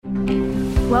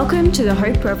Welcome to the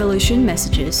Hope Revolution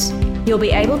Messages. You'll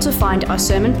be able to find our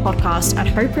sermon podcast at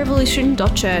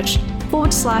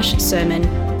hoperevolution.church/sermon,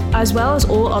 as well as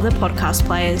all other podcast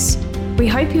players. We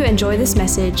hope you enjoy this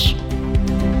message.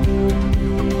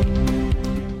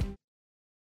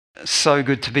 So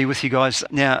good to be with you guys.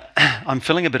 Now, I'm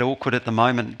feeling a bit awkward at the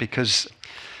moment because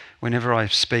whenever I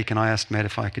speak, and I asked Matt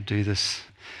if I could do this,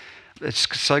 it's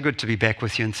so good to be back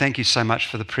with you, and thank you so much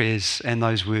for the prayers, and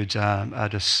those words are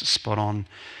just spot on.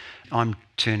 I'm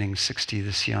turning 60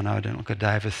 this year. I know I don't look a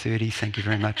day over 30. Thank you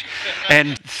very much.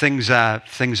 And things are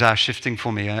shifting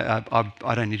for me. I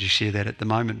don't need to share that at the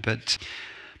moment, but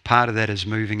part of that is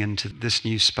moving into this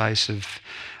new space of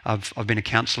I've been a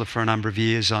counsellor for a number of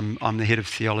years. I'm the head of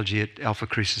theology at Alpha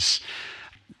Crucis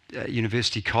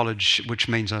University College, which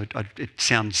means it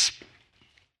sounds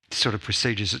sort of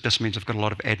prestigious. It just means I've got a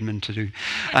lot of admin to do.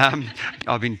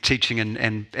 I've been teaching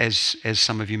and as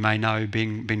some of you may know,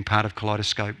 being part of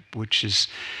Kaleidoscope, which is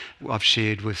I've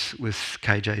shared with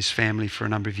KJ's family for a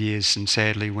number of years. And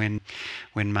sadly, when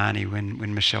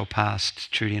Michelle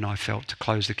passed, Trudy and I felt to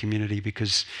close the community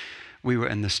because we were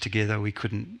in this together. We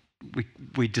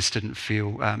just didn't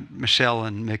feel. Michelle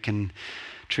and Mick and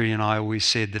Trudy and I always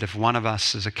said that if one of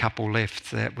us as a couple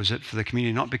left, that was it for the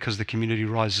community, not because the community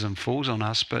rises and falls on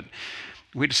us, but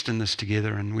we're just in this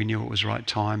together and we knew it was right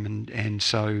time. And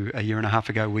so a year and a half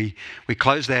ago, we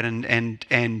closed that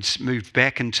and moved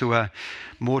back into a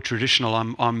more traditional,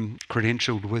 I'm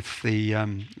credentialed with the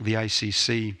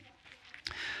ACC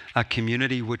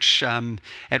community, which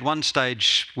at one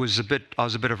stage I was a bit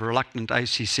of a reluctant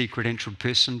ACC credentialed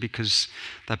person because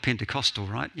they're Pentecostal,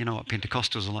 right? You know what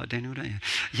Pentecostals are like, Daniel, don't you?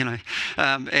 You know,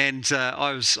 and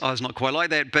I was not quite like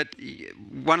that. But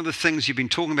one of the things you've been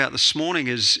talking about this morning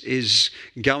is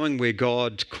going where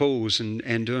God calls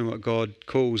and doing what God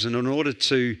calls. And in order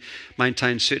to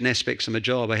maintain certain aspects of my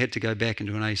job, I had to go back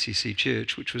into an ACC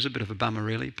church, which was a bit of a bummer,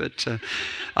 really. But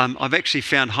I've actually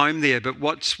found home there. But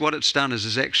what it's done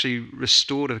is actually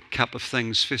restored a couple of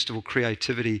things. First of all,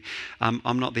 creativity.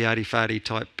 I'm not the arty-farty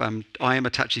type. I am a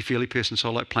touchy-feely person, so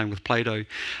I like playing with Play-Doh.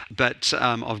 But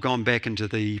I've gone back into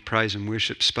the praise and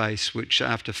worship space, which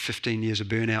after 15 years of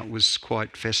burnout was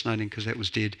quite fascinating because that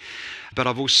was dead. But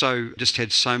I've also just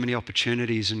had so many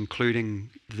opportunities,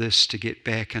 including this, to get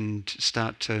back and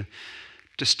start to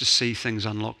see things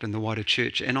unlocked in the wider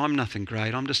church. And I'm nothing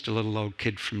great. I'm just a little old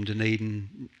kid from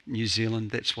Dunedin, New Zealand.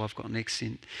 That's why I've got an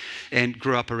accent. And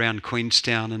grew up around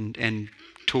Queenstown and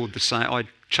toured the same. I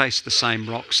chased the same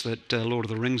rocks that Lord of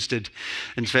the Rings did.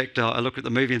 In fact, I look at the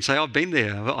movie and say, I've been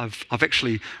there. I've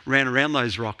actually ran around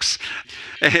those rocks.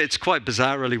 It's quite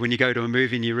bizarre, really, when you go to a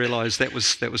movie and you realise that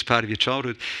was part of your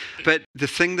childhood. But the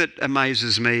thing that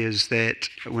amazes me is that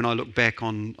when I look back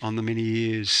on the many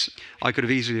years, I could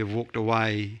have easily have walked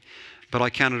away, but I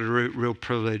count it a real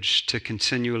privilege to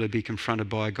continually be confronted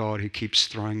by a God who keeps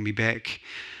throwing me back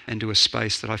into a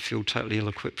space that I feel totally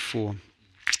ill-equipped for,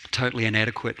 totally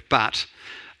inadequate, but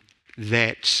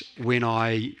that when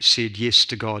I said yes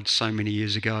to God so many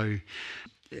years ago,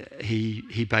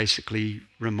 he basically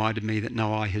reminded me that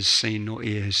no eye has seen, nor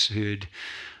ear has heard,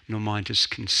 nor mind has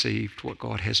conceived what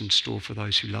God has in store for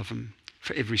those who love him,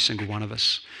 for every single one of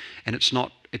us. And it's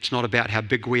not about how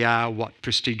big we are, what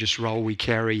prestigious role we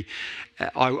carry.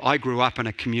 I grew up in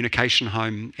a communication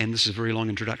home, and this is a very long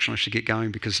introduction. I should get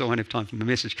going because I won't have time for my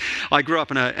message. I grew up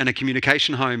in a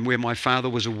communication home where my father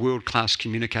was a world-class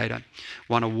communicator,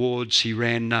 won awards. He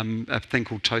ran a thing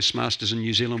called Toastmasters in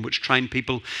New Zealand, which trained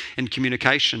people in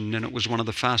communication, and it was one of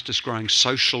the fastest-growing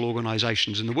social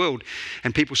organisations in the world.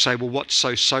 And people say, well, what's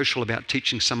so social about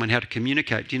teaching someone how to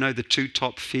communicate? Do you know the two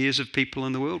top fears of people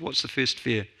in the world? What's the first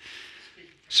fear?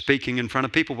 Speaking in front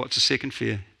of people. What's the second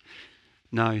fear?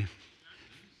 No.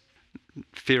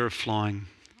 Fear of flying.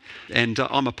 And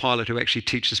I'm a pilot who actually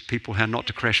teaches people how not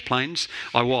to crash planes.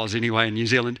 I was anyway in New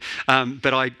Zealand.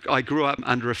 But I grew up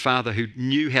under a father who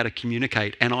knew how to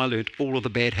communicate, and I learned all of the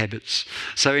bad habits.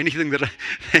 So anything that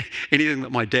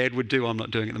my dad would do, I'm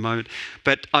not doing at the moment.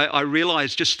 But I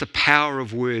realised just the power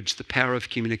of words, the power of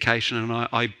communication, and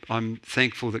I'm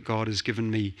thankful that God has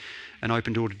given me an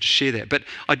open door to share that. But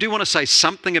I do want to say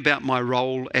something about my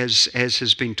role as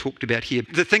has been talked about here.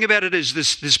 The thing about it is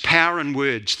there's power in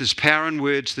words. There's power in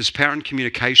words. There's power in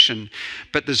communication.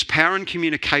 But there's power in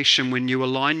communication when you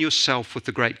align yourself with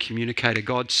the great communicator.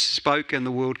 God spoke and the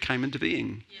world came into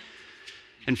being.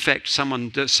 Yeah. In fact,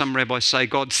 some rabbis say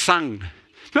God sung.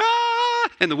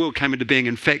 And the world came into being.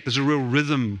 In fact, there's a real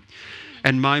rhythm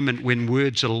and moment when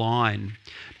words align.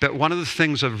 But one of the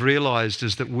things I've realised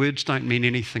is that words don't mean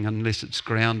anything unless it's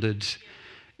grounded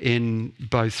in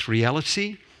both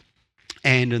reality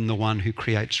and in the one who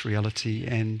creates reality,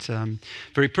 and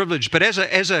very privileged. But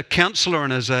as a counsellor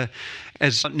and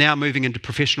as now moving into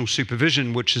professional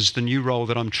supervision, which is the new role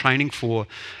that I'm training for,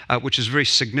 which is very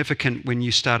significant when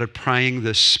you started praying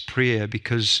this prayer,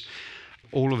 because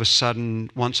all of a sudden,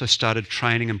 once I started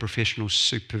training in professional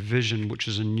supervision, which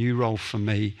is a new role for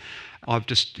me, I've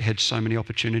just had so many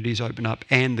opportunities open up,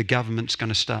 and the government's going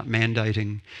to start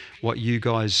mandating what you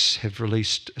guys have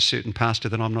released, a certain pastor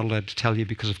that I'm not allowed to tell you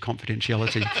because of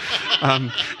confidentiality.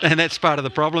 And that's part of the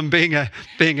problem, being a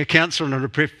counsellor and a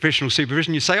professional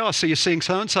supervision. You say, oh, so you're seeing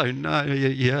so-and-so? No,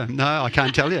 yeah, no, I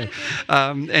can't tell you.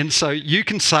 And so you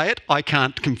can say it, I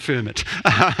can't confirm it.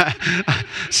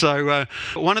 So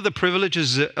one of the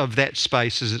privileges of that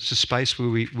space is it's a space where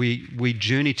we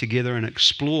journey together and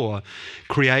explore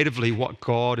creatively what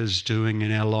God is doing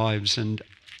in our lives. And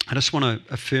I just want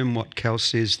to affirm what Cal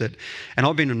says, that, and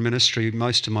I've been in ministry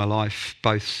most of my life,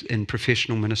 both in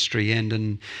professional ministry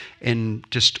and in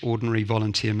just ordinary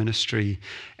volunteer ministry.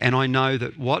 And I know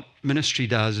that what ministry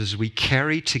does is we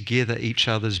carry together each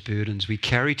other's burdens, we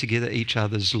carry together each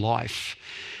other's life.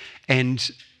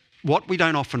 And what we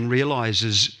don't often realise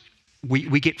is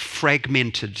we get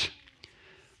fragmented,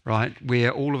 right?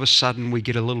 Where all of a sudden we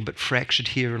get a little bit fractured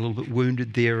here, a little bit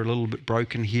wounded there, a little bit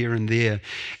broken here and there.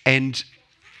 And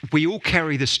we all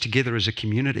carry this together as a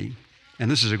community. And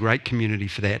this is a great community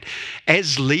for that.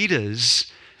 As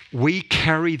leaders, we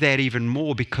carry that even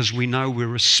more because we know we're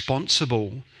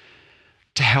responsible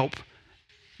to help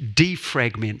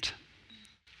defragment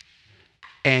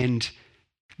and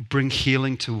bring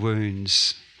healing to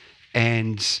wounds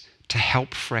and to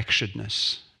help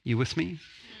fracturedness. You with me?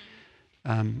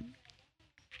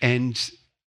 And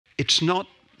it's not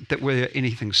that we're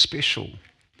anything special.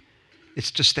 It's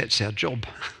just that's our job.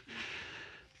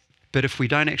 But if we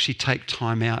don't actually take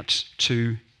time out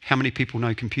to, how many people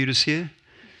know computers here?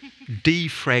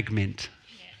 Defragment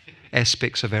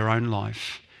aspects of our own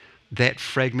life. That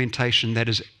fragmentation,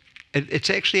 it's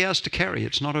actually ours to carry.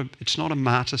 It's not a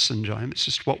martyr syndrome. It's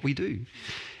just what we do.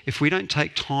 If we don't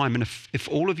take time, and if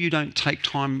all of you don't take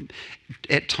time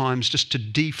at times just to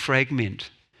defragment,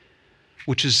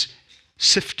 which is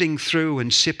sifting through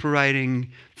and separating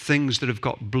things that have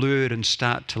got blurred and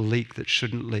start to leak that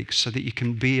shouldn't leak, so that you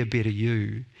can be a better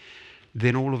you,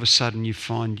 then all of a sudden you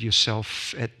find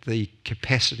yourself at the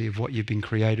capacity of what you've been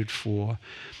created for.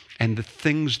 And the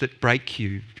things that break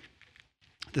you,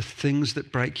 the things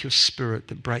that break your spirit,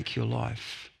 that break your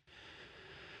life,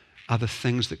 are the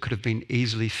things that could have been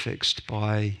easily fixed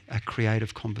by a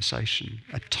creative conversation,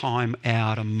 a time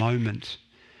out, a moment.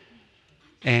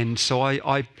 And so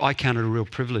I count it a real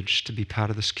privilege to be part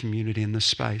of this community in this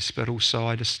space. But also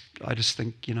I just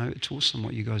think, it's awesome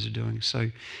what you guys are doing.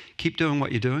 So keep doing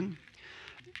what you're doing,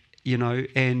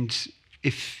 and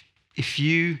if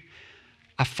you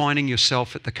are finding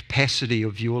yourself at the capacity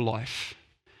of your life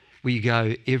where you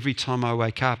go, every time I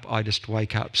wake up, I just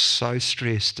wake up so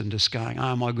stressed and just going,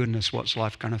 oh my goodness, what's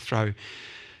life going to throw?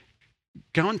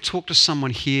 Go and talk to someone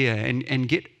here and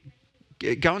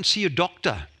go and see your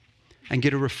doctor and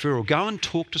get a referral. Go and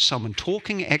talk to someone.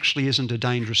 Talking actually isn't a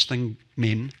dangerous thing,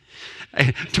 men.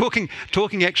 Talking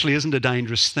actually isn't a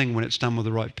dangerous thing when it's done with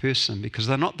the right person, because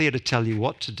they're not there to tell you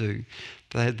what to do.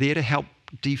 They're there to help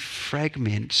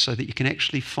defragment so that you can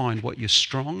actually find what you're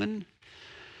strong in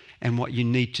and what you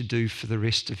need to do for the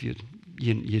rest of your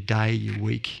day, your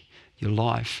week, your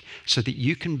life, so that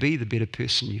you can be the better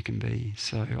person you can be.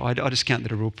 So I just count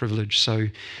that a real privilege. So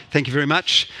thank you very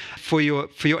much for your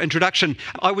introduction.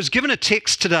 I was given a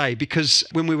text today because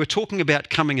when we were talking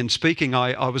about coming and speaking,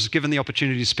 I was given the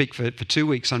opportunity to speak for 2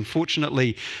 weeks.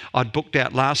 Unfortunately, I'd booked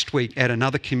out last week at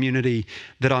another community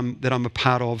that I'm a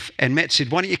part of. And Matt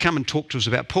said, why don't you come and talk to us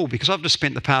about Paul? Because I've just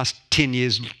spent the past 10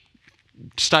 years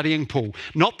studying Paul.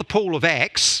 Not the Paul of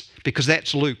Acts, because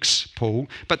that's Luke's Paul,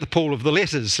 but the Paul of the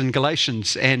letters in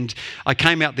Galatians. And I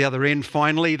came out the other end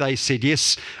finally. They said,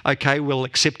 yes, okay, we'll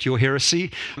accept your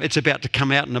heresy. It's about to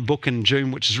come out in a book in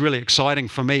June, which is really exciting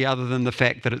for me, other than the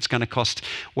fact that it's going to cost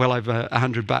well over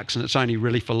 $100, and it's only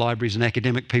really for libraries and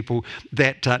academic people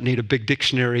that need a big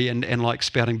dictionary and like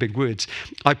spouting big words.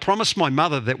 I promised my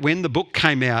mother that when the book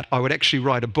came out, I would actually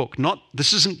write a book.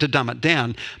 This isn't to dumb it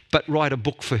down, but write a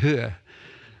book for her,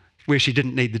 where she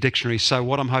didn't need the dictionary. So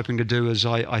what I'm hoping to do is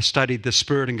I studied the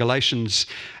Spirit in Galatians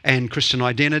and Christian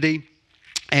identity,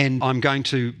 and I'm going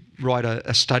to write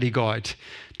a study guide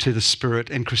to the Spirit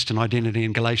and Christian identity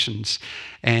in Galatians.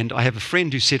 And I have a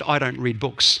friend who said, I don't read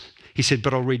books. He said,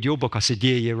 but I'll read your book. I said,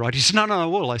 yeah, right. He said, no, I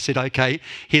will. I said, okay,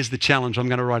 here's the challenge. I'm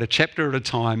going to write a chapter at a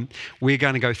time. We're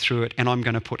going to go through it, and I'm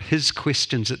going to put his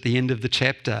questions at the end of the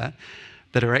chapter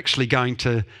that are actually going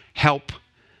to help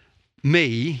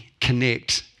me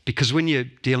connect, because when you're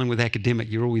dealing with academic,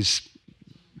 you're always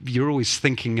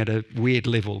thinking at a weird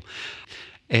level.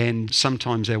 And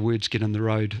sometimes our words get in the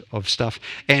road of stuff.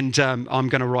 And I'm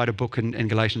going to write a book in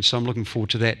Galatians, so I'm looking forward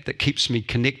to that keeps me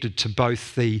connected to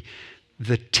both the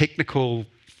technical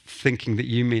thinking that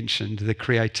you mentioned, the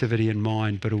creativity in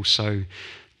mind, but also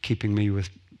keeping me with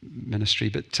ministry.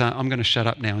 But I'm going to shut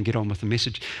up now and get on with the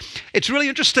message. It's really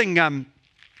interesting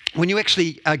when you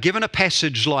actually are given a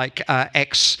passage like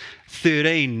Acts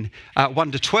 13,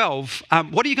 1 to 12,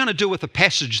 what are you going to do with a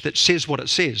passage that says what it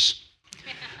says?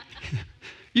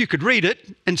 You could read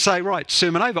it and say, right,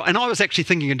 sermon over. And I was actually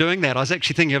thinking of doing that. I was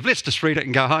actually thinking of, let's just read it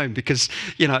and go home because,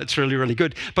 it's really, really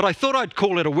good. But I thought I'd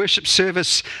call it a worship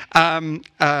service, a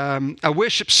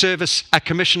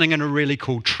commissioning, and a really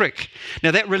cool trick.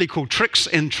 Now, that really cool trick's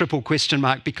in triple question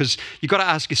mark because you've got to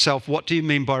ask yourself, what do you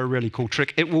mean by a really cool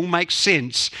trick? It will make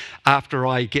sense after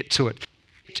I get to it.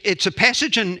 It's a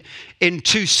passage in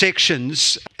two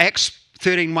sections, Acts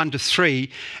 13, 1 to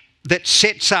 3, that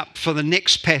sets up for the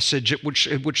next passage at which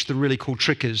the really cool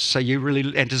trick is. So you're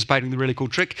really anticipating the really cool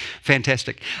trick?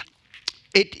 Fantastic.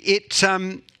 It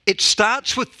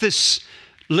starts with this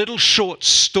little short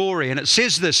story, and it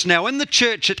says this. Now, in the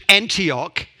church at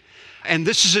Antioch, and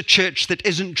this is a church that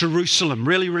isn't Jerusalem,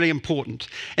 really, really important.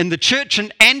 In the church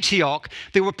in Antioch,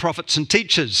 there were prophets and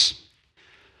teachers.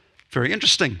 Very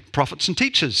interesting, prophets and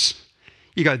teachers.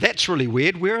 You go, that's really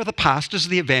weird. Where are the pastors,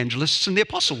 the evangelists, and the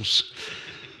apostles?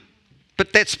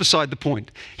 But that's beside the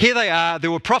point. Here they are. There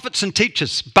were prophets and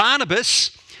teachers.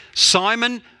 Barnabas,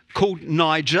 Simon called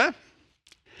Niger,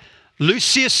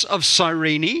 Lucius of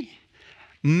Cyrene,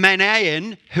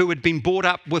 Manaen, who had been brought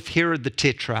up with Herod the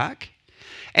Tetrarch,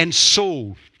 and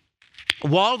Saul.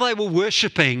 While they were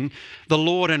worshipping the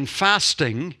Lord and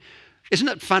fasting, isn't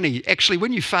it funny? Actually,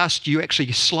 when you fast, you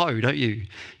actually slow, don't you?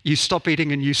 You stop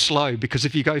eating and you slow, because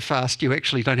if you go fast, you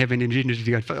actually don't have any energy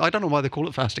to go fast. I don't know why they call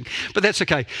it fasting, but that's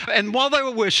okay. And while they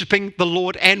were worshipping the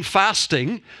Lord and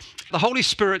fasting, the Holy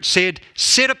Spirit said,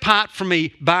 "Set apart from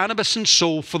me Barnabas and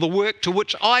Saul for the work to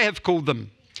which I have called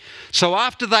them." So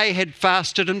after they had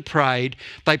fasted and prayed,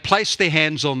 they placed their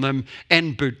hands on them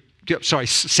and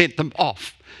sent them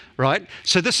off, right?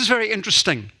 So this is very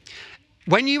interesting.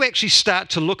 When you actually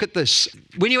start to look at this,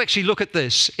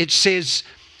 it says,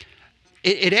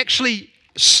 it actually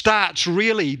starts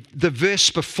really the verse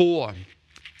before.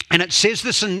 And it says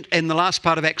this in the last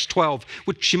part of Acts 12,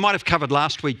 which you might have covered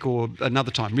last week or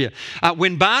another time. Yeah.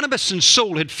 When Barnabas and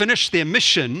Saul had finished their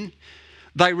mission,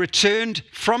 they returned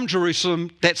from Jerusalem.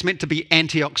 That's meant to be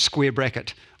Antioch square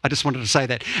bracket. I just wanted to say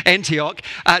that. Antioch,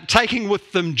 taking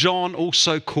with them John,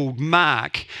 also called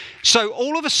Mark. So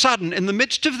all of a sudden, in the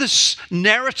midst of this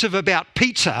narrative about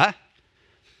Peter,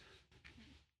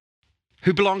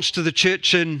 who belongs to the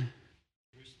church in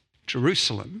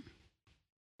Jerusalem,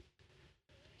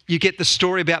 you get the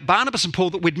story about Barnabas and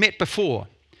Paul that we'd met before.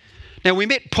 Now, we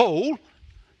met Paul,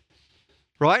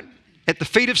 right, at the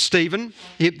feet of Stephen,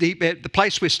 at the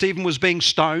place where Stephen was being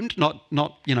stoned, not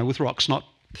with rocks, not.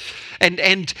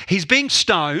 And he's being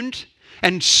stoned,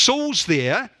 and Saul's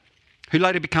there, who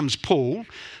later becomes Paul.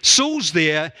 Saul's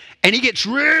there, and he gets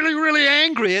really, really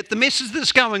angry at the message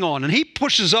that's going on, and he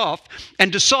pushes off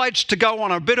and decides to go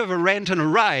on a bit of a rant and a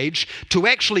rage to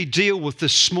actually deal with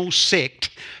this small sect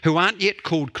who aren't yet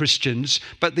called Christians,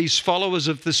 but these followers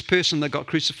of this person that got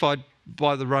crucified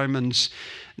by the Romans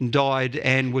and died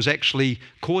and was actually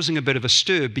causing a bit of a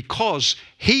stir because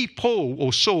he, Paul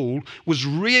or Saul, was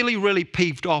really, really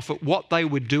peeved off at what they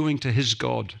were doing to his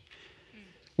God.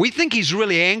 We think he's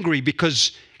really angry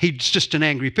because he's just an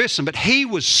angry person, but he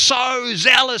was so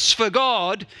zealous for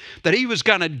God that he was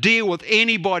going to deal with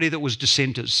anybody that was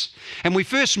dissenters. And we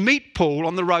first meet Paul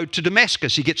on the road to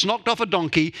Damascus. He gets knocked off a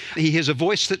donkey. He hears a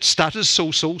voice that stutters,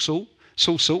 Saul, Saul, Saul,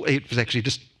 Saul, Saul. It was actually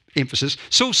just emphasis.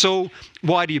 Saul, Saul,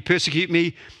 why do you persecute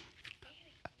me?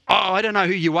 Oh, I don't know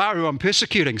who you are, who I'm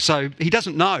persecuting. So he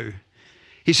doesn't know.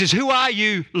 He says, who are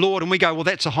you, Lord? And we go, well,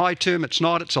 that's a high term. It's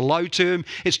not. It's a low term.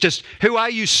 It's just, who are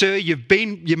you, sir? You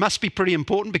must be pretty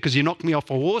important because you knocked me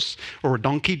off a horse or a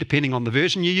donkey, depending on the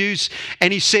version you use.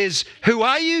 And he says, who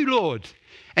are you, Lord?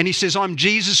 And he says, I'm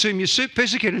Jesus whom you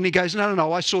persecuted. And he goes,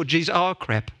 no, I saw Jesus. Oh,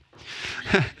 crap.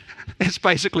 That's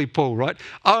basically Paul, right?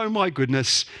 Oh, my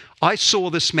goodness. I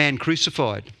saw this man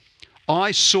crucified.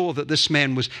 I saw that this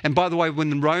man was, and by the way,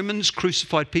 when the Romans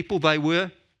crucified people, they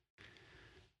were,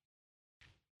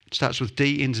 it starts with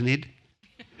D, ends in Ed,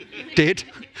 dead.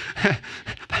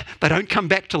 They don't come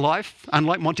back to life,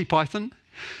 unlike Monty Python,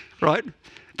 right?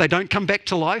 They don't come back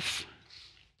to life.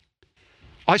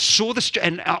 I saw this,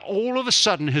 and all of a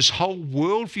sudden his whole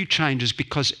worldview changes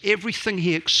because everything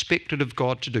he expected of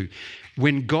God to do.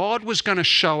 When God was going to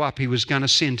show up, he was going to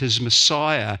send his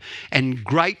Messiah and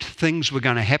great things were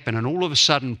going to happen. And all of a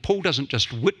sudden, Paul doesn't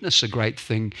just witness a great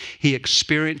thing, he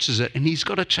experiences it. And he's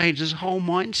got to change his whole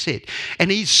mindset.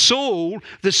 And he's Saul,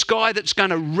 this guy that's going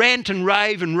to rant and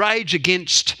rave and rage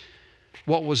against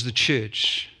what was the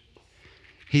church.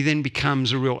 He then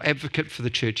becomes a real advocate for the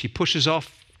church. He pushes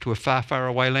off to a far, far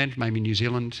away land, maybe New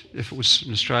Zealand, if it was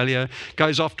in Australia,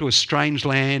 goes off to a strange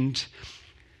land,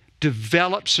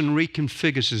 develops and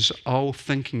reconfigures his old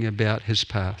thinking about his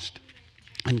past,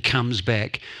 and comes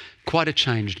back quite a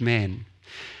changed man.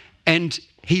 And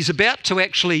he's about to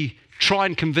actually try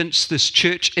and convince this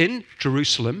church in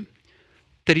Jerusalem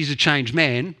that he's a changed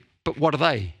man, but what are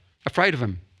they? Afraid of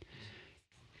him.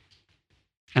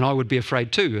 And I would be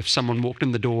afraid too if someone walked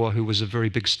in the door who was a very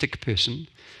big stick person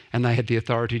and they had the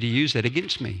authority to use that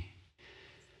against me.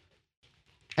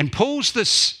 And Paul's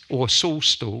this, or Saul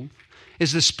still,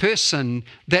 is this person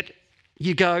that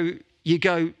you go,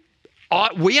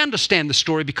 we understand the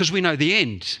story because we know the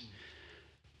end.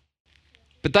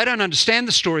 But they don't understand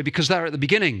the story because they're at the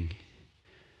beginning.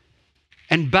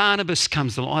 And Barnabas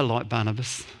comes along. I like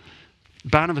Barnabas.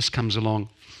 Barnabas comes along,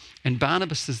 and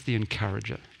Barnabas is the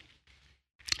encourager.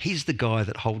 He's the guy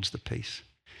that holds the peace.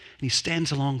 And he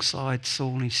stands alongside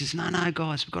Saul and he says, no,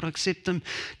 guys, we've got to accept him.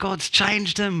 God's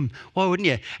changed him. Why wouldn't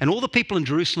you? And all the people in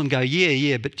Jerusalem go,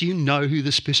 yeah, but do you know who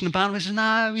this person is? Barnabas says,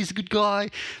 no, he's a good guy.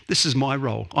 This is my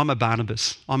role. I'm a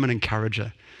Barnabas. I'm an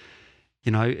encourager.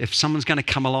 You know, if someone's going to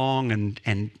come along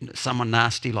and someone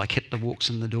nasty like Hitler walks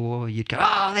in the door, you'd go,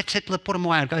 that's Hitler, put him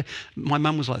away. I'd go, my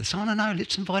mum was like this, no,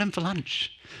 let's invite him for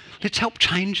lunch. Let's help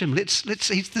change him.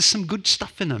 There's some good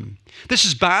stuff in him. This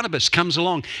is Barnabas comes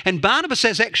along. And Barnabas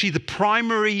is actually the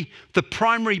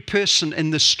primary person in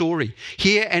this story,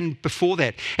 here and before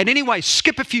that. And anyway,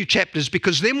 skip a few chapters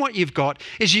because then what you've got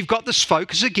is you've got this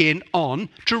focus again on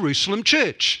Jerusalem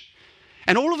church.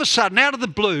 And all of a sudden, out of the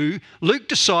blue, Luke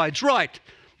decides, right,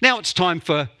 now it's time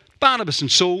for Barnabas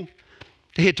and Saul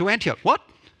to head to Antioch. What?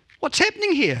 What's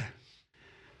happening here?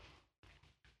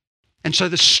 And so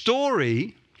the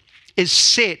story is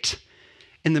set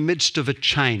in the midst of a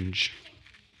change.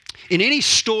 In any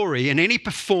story, in any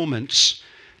performance,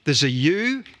 there's a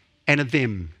you and a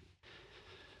them,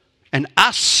 an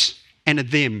us and a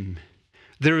them.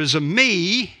 There is a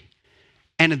me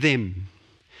and a them.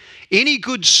 Any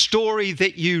good story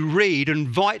that you read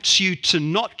invites you to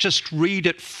not just read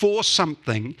it for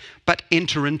something, but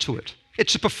enter into it.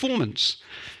 It's a performance.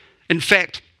 In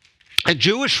fact, a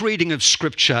Jewish reading of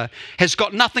Scripture has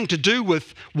got nothing to do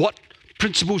with what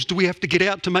principles do we have to get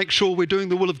out to make sure we're doing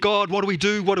the will of God. What do we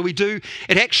do? What do we do?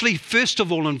 It actually, first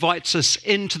of all, invites us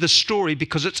into the story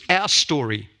because it's our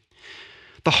story.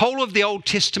 The whole of the Old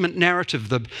Testament narrative,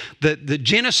 the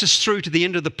Genesis through to the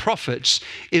end of the prophets,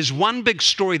 is one big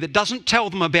story that doesn't tell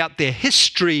them about their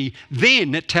history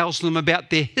then. It tells them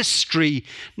about their history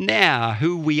now,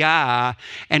 who we are.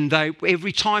 And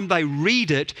every time they read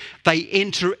it, they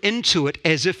enter into it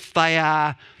as if they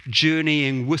are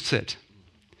journeying with it.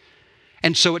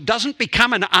 And so it doesn't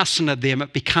become an us and a them,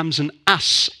 it becomes an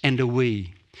us and a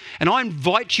we. And I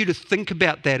invite you to think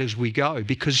about that as we go,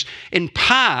 because in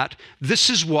part, this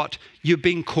is what you're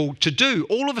being called to do.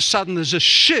 All of a sudden, there's a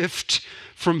shift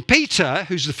from Peter,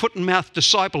 who's the foot and mouth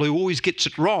disciple who always gets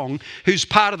it wrong, who's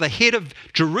part of the head of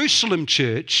Jerusalem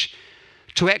church,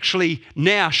 to actually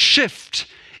now shift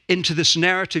into this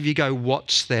narrative. You go,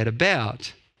 what's that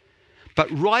about? But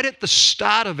right at the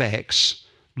start of Acts,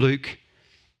 Luke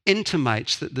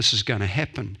intimates that this is going to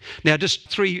happen. Now, just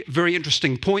three very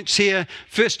interesting points here.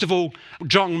 First of all,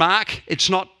 John Mark,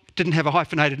 didn't have a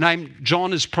hyphenated name.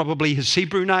 John is probably his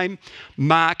Hebrew name.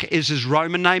 Mark is his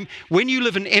Roman name. When you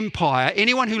live in empire,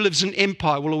 anyone who lives in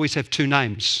empire will always have two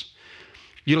names.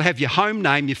 You'll have your home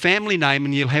name, your family name,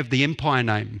 and you'll have the empire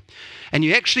name. And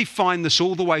you actually find this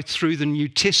all the way through the New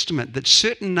Testament, that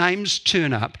certain names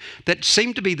turn up that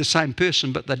seem to be the same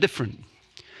person, but they're different.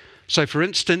 So, for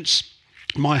instance,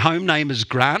 my home name is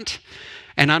Grant,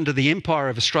 and under the empire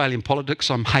of Australian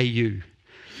politics, I'm Hey You.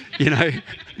 You know,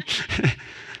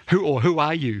 who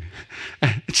are you?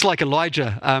 It's like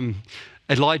Elijah.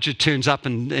 Elijah turns up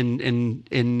in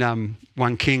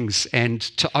 1 Kings, and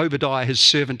to Obadiah, his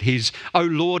servant, he's, "O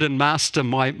Lord and Master,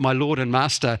 my Lord and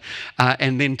Master."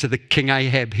 And then to the King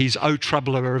Ahab, he's, "O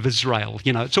troubler of Israel."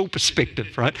 You know, it's all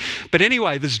perspective, right? But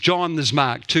anyway, there's John, there's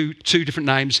Mark, two different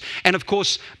names. And of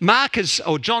course,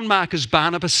 John Mark is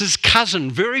Barnabas'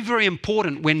 cousin. Very, very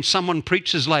important when someone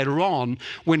preaches later on,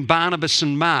 when Barnabas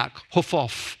and Mark hoof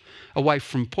off away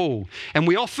from Paul. And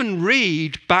we often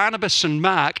read Barnabas and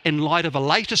Mark in light of a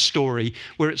later story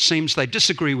where it seems they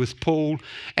disagree with Paul,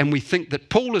 and we think that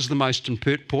Paul is the most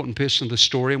important person of the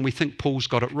story, and we think Paul's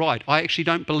got it right. I actually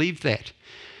don't believe that.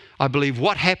 I believe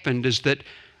what happened is that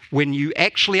when you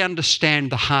actually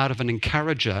understand the heart of an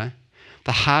encourager,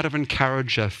 the heart of an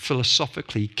encourager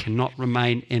philosophically cannot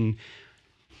remain in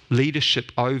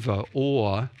leadership over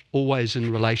or always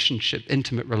in relationship,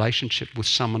 intimate relationship with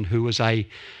someone who is an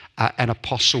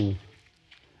apostle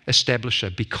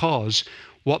establisher, because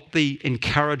what the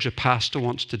encourager pastor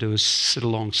wants to do is sit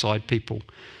alongside people.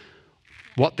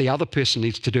 What the other person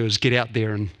needs to do is get out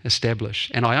there and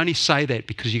establish. And I only say that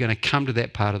because you're going to come to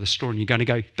that part of the story and you're going to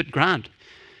go, but Grant,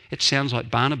 it sounds like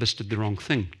Barnabas did the wrong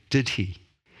thing. Did he?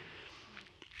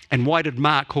 And why did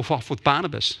Mark off with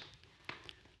Barnabas?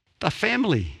 They're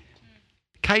family.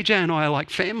 KJ and I are like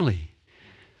family.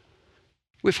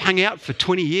 We've hung out for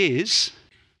 20 years.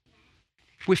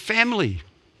 We're family.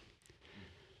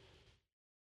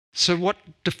 So what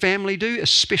do family do,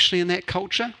 especially in that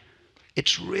culture?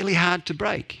 It's really hard to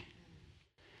break.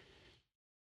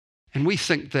 And we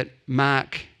think that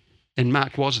Mark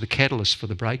was the catalyst for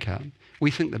the breakup. We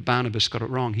think that Barnabas got it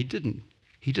wrong. He didn't.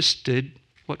 He just did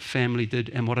what family did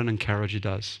and what an encourager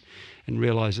does, and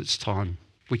realised it's time.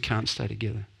 We can't stay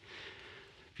together.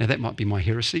 Now that might be my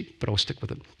heresy, but I'll stick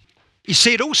with it. You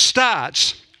see, it all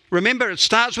starts, remember, it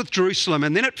starts with Jerusalem,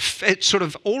 and then it sort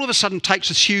of all of a sudden takes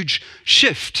this huge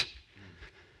shift.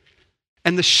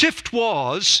 And the shift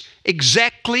was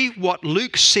exactly what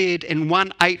Luke said in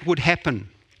 1:8 would happen.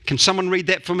 Can someone read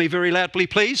that for me very loudly,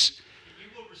 please?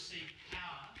 You will receive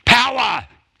Power!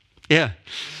 Yeah.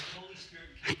 when the Holy Spirit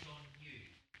comes on you,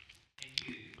 and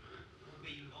you will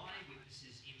be my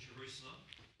witnesses in Jerusalem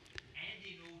and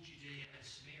in all Judea and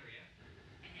Samaria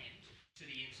and to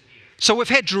the ends of the earth. So we've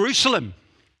had Jerusalem.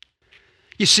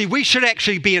 You see, we should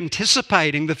actually be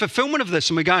anticipating the fulfillment of this,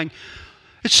 and we're going,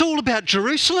 it's all about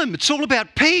Jerusalem. It's all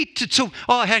about Pete.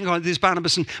 Hang on, there's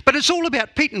Barnabas. But it's all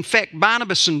about Pete. In fact,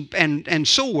 Barnabas and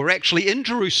Saul were actually in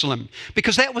Jerusalem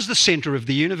because that was the centre of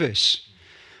the universe.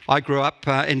 I grew up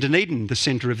in Dunedin, the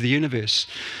centre of the universe,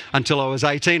 until I was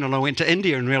 18 and I went to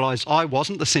India and realised I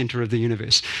wasn't the centre of the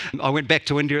universe. I went back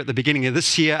to India at the beginning of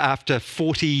this year after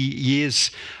 40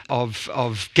 years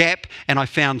of gap, and I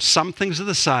found some things are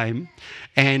the same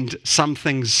and some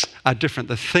things are different.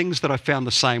 The things that I found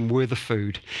the same were the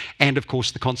food and, of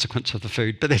course, the consequence of the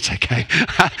food, but that's okay.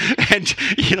 And,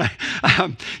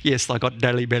 yes, I got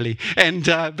dally belly,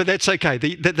 but that's okay.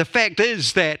 The fact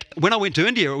is that when I went to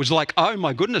India, it was like, oh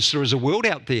my goodness, there is a world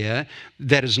out there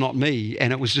that is not me,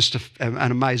 and it was just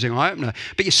an amazing eye-opener.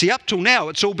 But you see, up till now,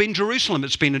 it's all been Jerusalem.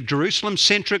 It's been a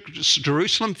Jerusalem-centric,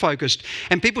 Jerusalem-focused,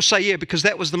 and people say, yeah, because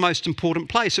that was the most important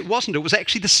place. It wasn't. It was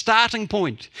actually the starting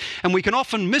point, and we can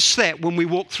often miss that when we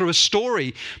walk through a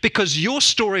story, because your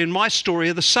story and my story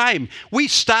are the same. We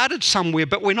started somewhere,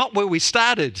 but we're not where we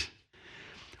started.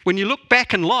 When you look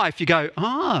back in life, you go,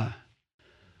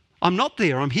 I'm not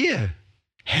there, I'm here.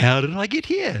 How did I get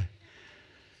here?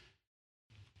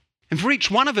 And for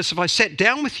each one of us, if I sat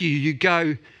down with you, you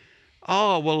go,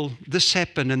 oh, well, this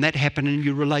happened and that happened, and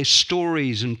you relay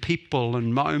stories and people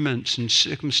and moments and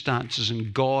circumstances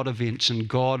and God events and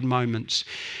God moments.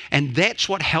 And that's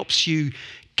what helps you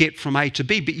get from A to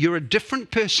B. But you're a different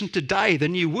person today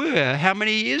than you were how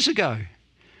many years ago?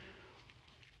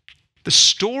 The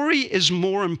story is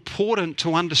more important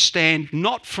to understand,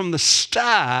 not from the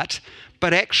start,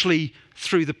 but actually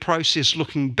through the process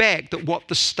looking back, that what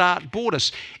the start brought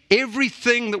us.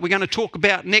 Everything that we're going to talk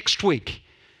about next week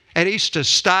at Easter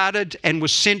started and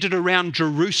was centered around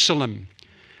Jerusalem.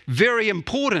 Very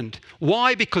important.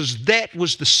 Why? Because that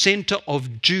was the center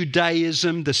of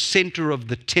Judaism, the center of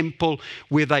the temple,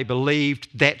 where they believed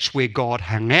that's where God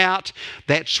hung out,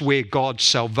 that's where God's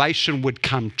salvation would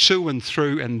come to and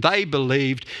through, and they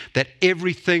believed that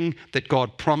everything that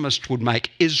God promised would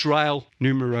make Israel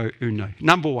numero uno,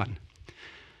 number one.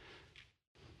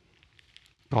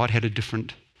 God had a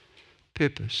different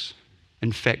purpose.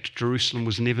 In fact, Jerusalem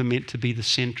was never meant to be the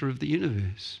center of the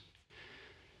universe.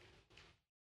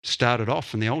 Started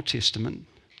off in the Old Testament,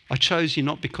 I chose you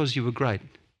not because you were great.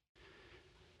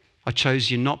 I chose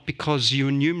you not because you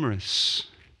were numerous.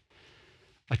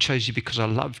 I chose you because I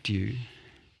loved you.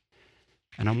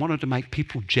 And I wanted to make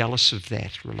people jealous of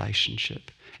that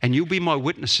relationship. And you'll be my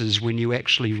witnesses when you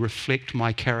actually reflect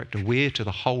my character. Where? To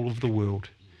the whole of the world.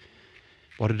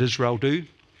 What did Israel do?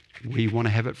 We want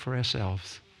to have it for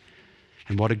ourselves.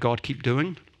 And what did God keep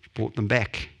doing? Brought them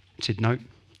back. Said, no.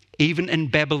 Even in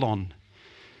Babylon,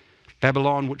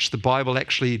 which the Bible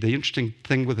actually, the interesting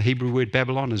thing with the Hebrew word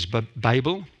Babylon is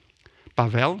Babel,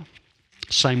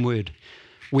 Same word.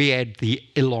 We add the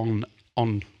elon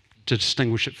on to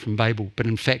distinguish it from Babel. But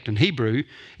in fact, in Hebrew,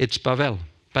 it's Babel.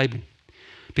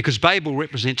 Because Babel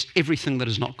represents everything that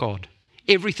is not God.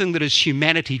 Everything that is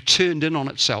humanity turned in on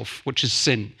itself, which is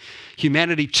sin.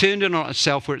 Humanity turned in on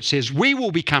itself where it says, we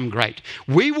will become great.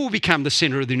 We will become the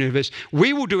center of the universe.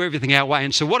 We will do everything our way.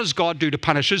 And so what does God do to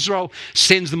punish Israel?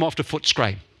 Sends them off to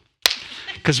Footscray.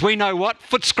 Because we know what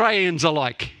Footscrayans are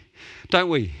like, don't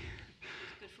we?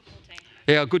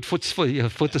 Yeah, good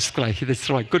Footscray. That's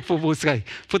right. Good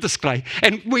Footscray.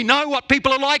 And we know what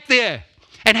people are like there.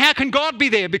 And how can God be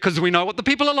there? Because we know what the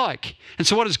people are like. And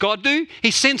so what does God do?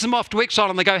 He sends them off to exile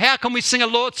and they go, how can we sing a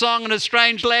Lord song in a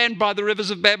strange land by the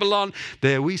rivers of Babylon?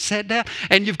 There we sat down.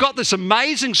 And you've got this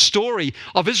amazing story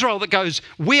of Israel that goes,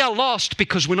 we are lost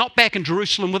because we're not back in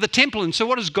Jerusalem with a temple. And so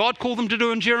what does God call them to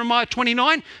do in Jeremiah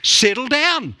 29? Settle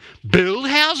down, build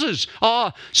houses. Oh,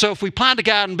 so if we plant a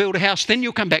garden, build a house, then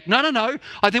you'll come back. No.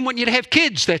 I then want you to have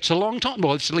kids. That's a long time.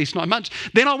 Well, it's at least 9 months.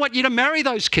 Then I want you to marry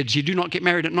those kids. You do not get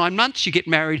married at 9 months. You get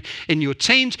married in your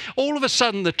teens. All of a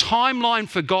sudden, the timeline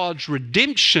for God's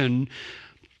redemption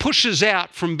pushes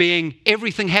out from being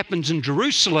everything happens in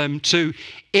Jerusalem to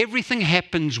everything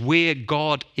happens where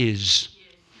God is.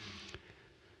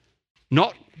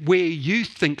 Not where you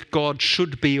think God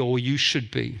should be or you should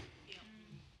be.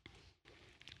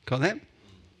 Got that?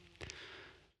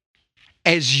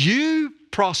 As you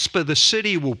prosper, the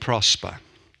city will prosper.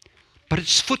 But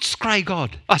it's Footscray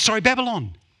God.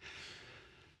 Babylon.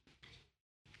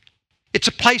 It's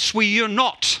a place where you're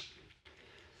not.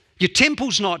 Your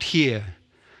temple's not here.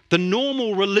 The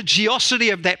normal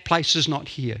religiosity of that place is not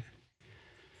here.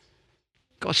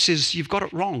 God says, you've got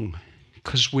it wrong.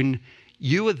 Because when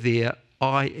you are there,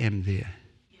 I am there.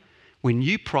 When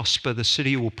you prosper, the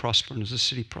city will prosper. And as the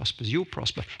city prospers, you'll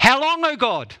prosper. How long, oh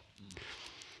God?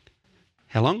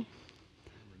 How long?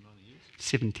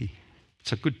 70.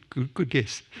 It's a good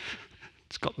guess.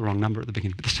 It's got the wrong number at the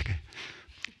beginning, but that's okay.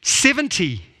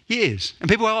 70 years. And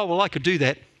people go, oh, well, I could do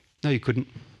that. No, you couldn't.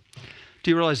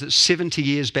 Do you realise that 70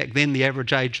 years back then, the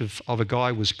average age of a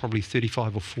guy was probably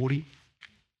 35 or 40?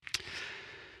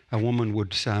 A woman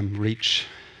would reach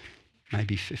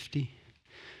maybe 50,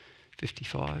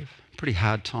 55. Pretty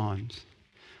hard times.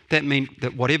 That meant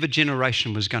that whatever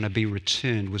generation was going to be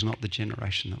returned was not the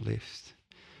generation that left.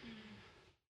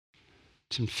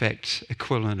 It's in fact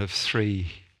equivalent of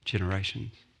 3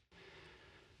 generations.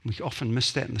 We often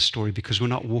miss that in the story because we're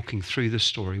not walking through the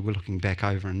story. We're looking back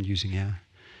over and using our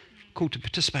call to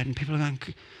participate. And people are going,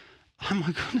 oh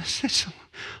my goodness,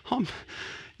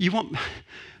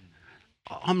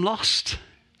 I'm lost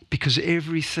because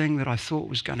everything that I thought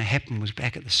was going to happen was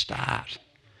back at the start.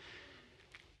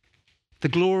 The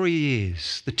glory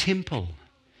is the temple.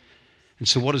 And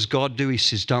so what does God do? He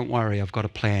says, don't worry, I've got a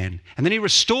plan. And then he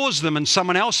restores them and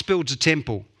someone else builds a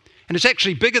temple. And it's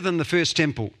actually bigger than the first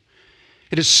temple.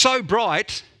 It is so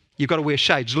bright, you've got to wear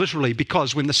shades, literally,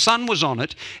 because when the sun was on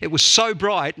it, it was so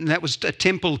bright, and that was a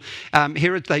temple.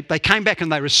 Herod, they came back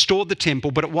and they restored the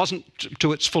temple, but it wasn't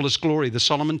to its fullest glory, the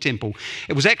Solomon temple.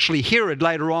 It was actually Herod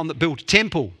later on that built a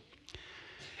temple.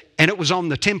 And it was on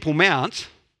the Temple Mount,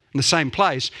 in the same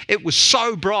place. It was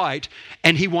so bright,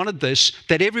 and he wanted this,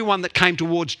 that everyone that came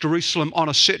towards Jerusalem on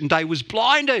a certain day was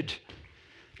blinded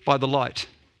by the light.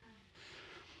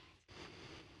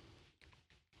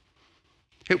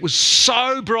 It was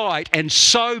so bright and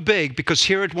so big because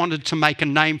Herod wanted to make a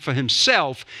name for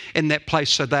himself in that place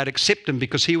so they'd accept him,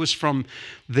 because he was from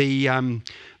the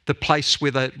place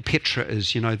where the Petra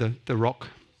is, the rock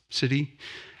city.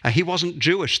 He wasn't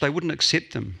Jewish. They wouldn't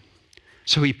accept him.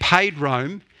 So he paid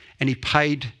Rome and he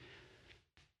paid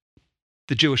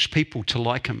the Jewish people to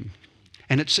like him.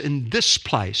 And it's in this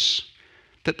place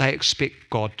that they expect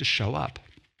God to show up.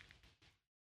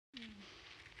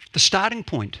 The starting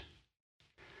point.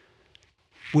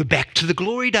 We're back to the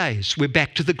glory days. We're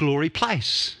back to the glory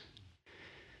place.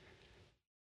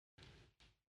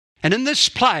 And in this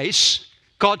place,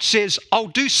 God says, I'll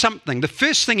do something. The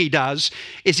first thing he does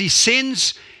is he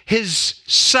sends his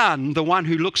son, the one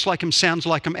who looks like him, sounds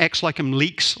like him, acts like him,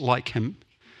 leaks like him,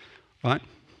 right?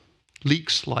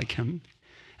 Leaks like him.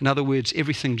 In other words,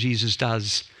 everything Jesus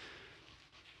does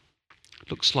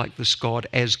looks like this God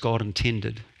as God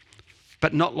intended,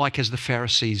 but not like as the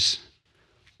Pharisees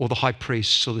or the high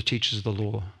priests or the teachers of the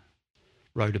law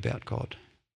wrote about God.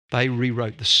 They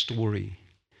rewrote the story.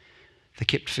 They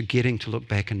kept forgetting to look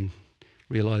back and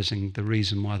realizing the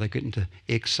reason why they got into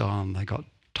exile and they got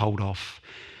told off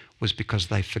was because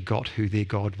they forgot who their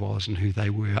God was and who they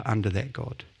were under that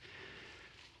God.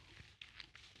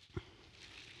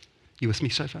 You with me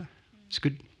so far? It's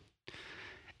good.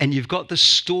 And you've got this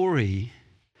story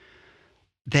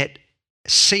that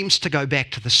seems to go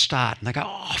back to the start. And they go,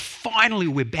 oh, finally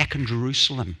we're back in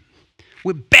Jerusalem.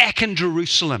 We're back in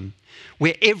Jerusalem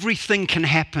where everything can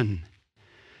happen.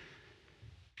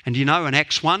 And you know, in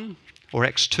Acts 1 or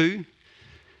Acts 2,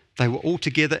 they were all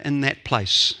together in that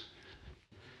place.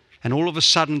 And all of a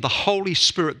sudden, the Holy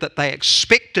Spirit that they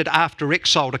expected after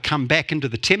exile to come back into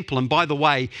the temple. And by the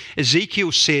way,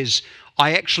 Ezekiel says,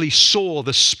 I actually saw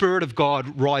the Spirit of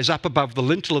God rise up above the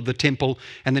lintel of the temple,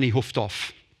 and then he hoofed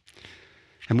off.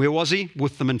 And where was he?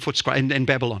 With them in Footscray, in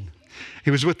Babylon.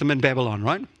 He was with them in Babylon,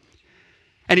 right?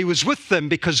 And he was with them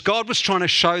because God was trying to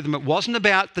show them it wasn't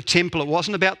about the temple, it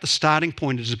wasn't about the starting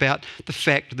point, it was about the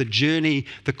fact, the journey,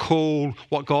 the call,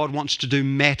 what God wants to do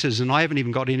matters. And I haven't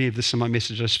even got any of this in my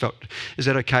message. I just felt, is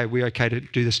that okay? Are we okay to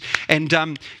do this? And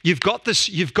you've got this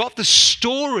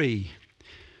story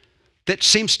that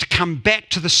seems to come back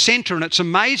to the center. And it's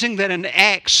amazing that in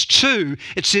Acts 2,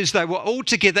 it says they were all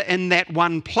together in that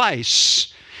one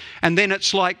place. And then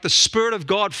it's like the Spirit of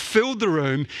God filled the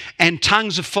room and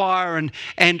tongues of fire and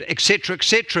et cetera, et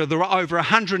cetera. There were over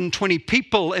 120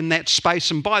 people in that space.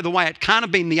 And by the way, it can't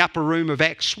have been the upper room of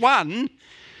Acts 1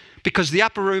 because the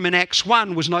upper room in Acts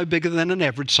 1 was no bigger than an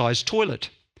average sized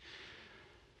toilet.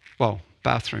 Well,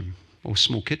 bathroom or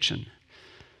small kitchen.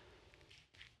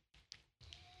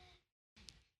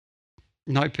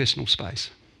 No personal space.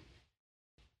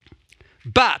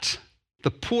 But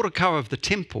the portico of the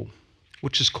temple,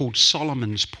 which is called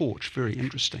Solomon's porch, very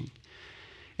interesting,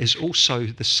 is also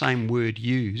the same word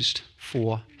used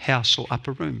for house or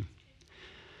upper room.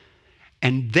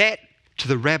 And that, to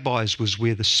the rabbis, was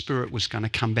where the Spirit was going to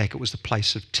come back. It was the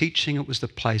place of teaching. It was the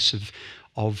place of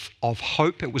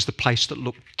hope. It was the place that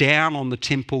looked down on the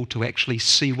temple to actually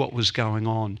see what was going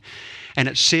on. And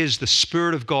it says the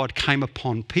Spirit of God came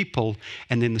upon people,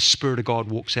 and then the Spirit of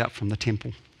God walks out from the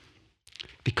temple.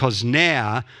 Because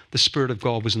now the Spirit of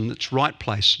God was in its right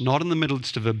place, not in the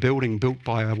midst of a building built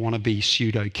by a wannabe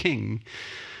pseudo-king,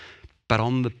 but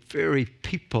on the very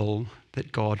people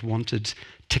that God wanted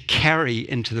to carry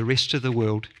into the rest of the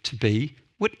world to be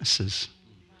witnesses.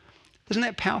 Isn't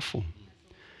that powerful?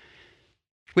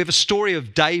 We have a story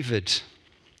of David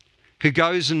who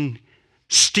goes and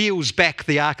steals back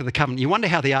the Ark of the Covenant. You wonder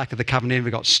how the Ark of the Covenant ever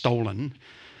got stolen.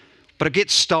 But it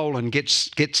gets stolen, gets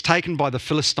taken by the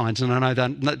Philistines, and I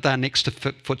know they're next to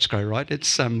Footscray, right?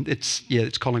 It's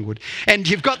Collingwood, and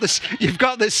you've got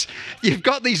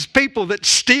these people that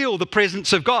steal the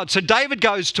presence of God. So David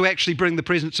goes to actually bring the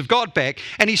presence of God back,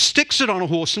 and he sticks it on a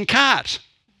horse and cart.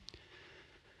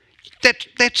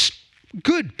 That's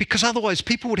good, because otherwise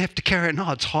people would have to carry it. No,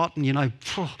 it's hot, and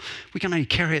we can only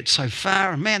carry it so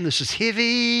far, and man, this is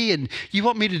heavy, and you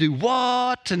want me to do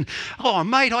what? And oh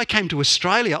mate, I came to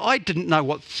Australia, I didn't know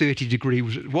what 30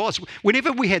 degrees was.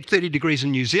 Whenever we had 30 degrees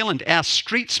in New Zealand, our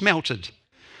streets melted.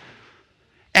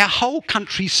 Our whole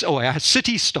country, or our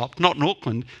city stopped, not in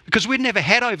Auckland, because we'd never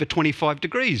had over 25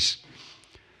 degrees.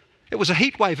 It was a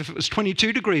heat wave if it was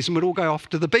 22 degrees, and we'd all go off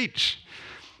to the beach.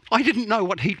 I didn't know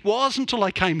what heat was until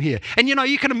I came here. And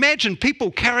you can imagine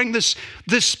people carrying this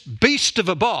beast of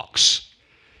a box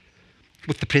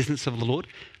with the presence of the Lord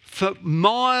for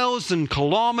miles and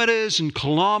kilometres and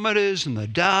kilometres, and the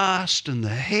dust and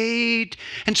the heat.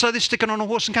 And so they're sticking on a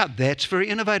horse and cart. That's very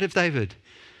innovative, David.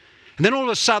 And then all of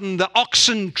a sudden the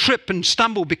oxen trip and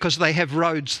stumble because they have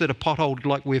roads that are potholed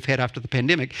like we've had after the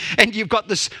pandemic. And you've got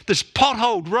this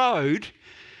potholed road.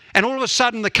 And all of a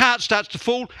sudden the cart starts to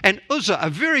fall, and Uzzah, a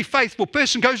very faithful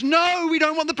person, goes, no, we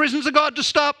don't want the presence of God to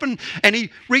stop. And he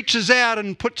reaches out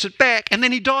and puts it back, and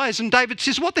then he dies. And David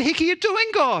says, what the heck are you doing,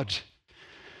 God?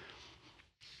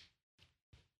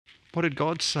 What did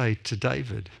God say to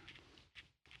David?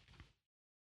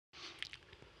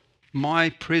 My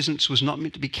presence was not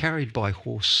meant to be carried by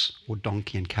horse or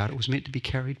donkey and cart. It was meant to be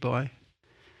carried by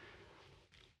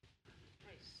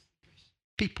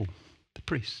people, the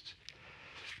priests.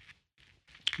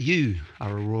 You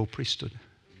are a royal priesthood,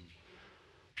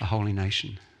 a holy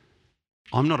nation.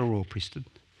 I'm not a royal priesthood.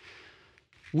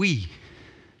 We,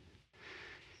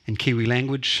 in Kiwi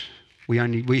language, we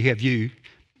have you,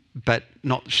 but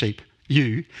not sheep.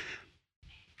 You.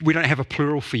 We don't have a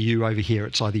plural for you over here.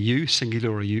 It's either you, singular,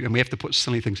 or you, and we have to put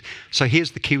silly things. So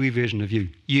here's the Kiwi version of you.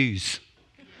 Yous.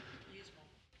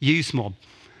 Yous mob.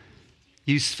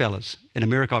 Yous fellas. In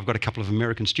America, I've got a couple of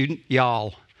American students.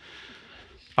 Y'all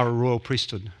are a royal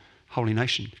priesthood, holy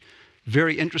nation.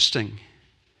 Very interesting.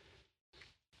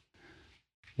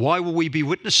 Why will we be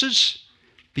witnesses?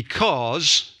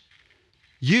 Because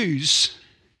yous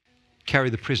carry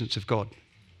the presence of God.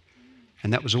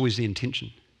 And that was always the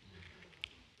intention.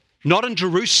 Not in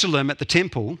Jerusalem at the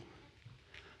temple,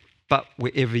 but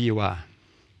wherever you are.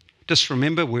 Just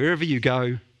remember, wherever you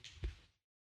go,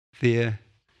 there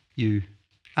you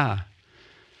are.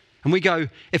 And we go,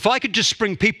 if I could just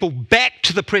bring people back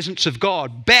to the presence of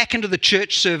God, back into the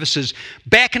church services,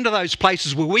 back into those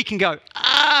places where we can go,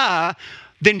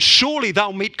 then surely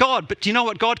they'll meet God. But do you know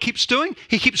what God keeps doing?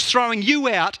 He keeps throwing you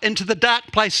out into the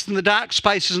dark places and the dark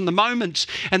spaces and the moments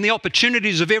and the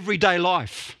opportunities of everyday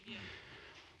life.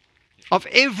 Of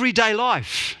everyday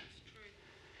life.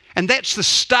 And that's the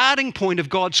starting point of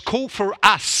God's call for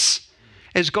us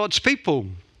as God's people.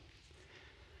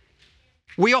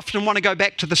 We often want to go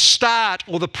back to the start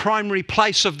or the primary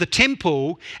place of the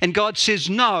temple, and God says,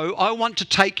 no, I want to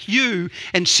take you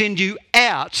and send you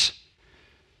out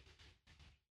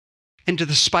into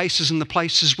the spaces and the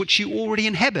places which you already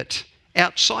inhabit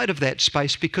outside of that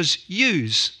space, because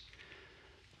yous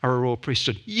are a royal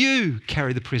priesthood. You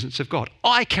carry the presence of God.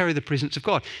 I carry the presence of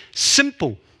God.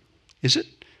 Simple, is it?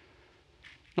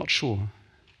 Not sure.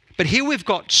 But here we've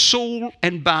got Saul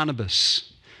and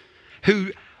Barnabas,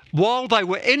 who, while they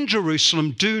were in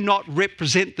Jerusalem, do not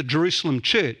represent the Jerusalem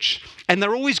church. And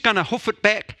they're always going to hoof it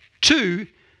back to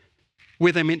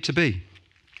where they're meant to be.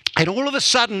 And all of a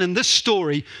sudden in this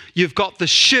story, you've got the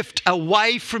shift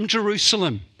away from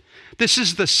Jerusalem. This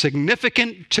is the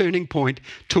significant turning point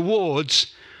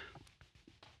towards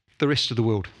the rest of the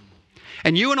world.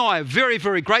 And you and I are very,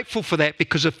 very grateful for that,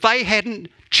 because if they hadn't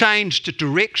changed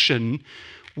direction,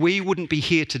 we wouldn't be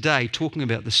here today talking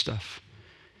about this stuff.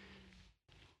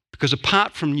 Because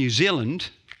apart from New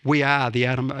Zealand, we are the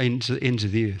outer ends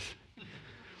of the earth.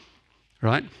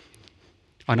 Right?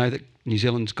 I know that New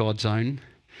Zealand's God's own,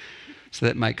 so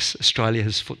that makes Australia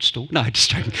his footstool. No,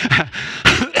 just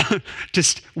joking.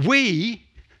 We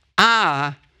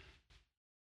are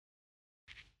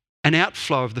an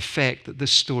outflow of the fact that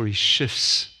this story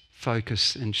shifts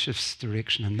focus and shifts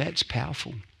direction, and that's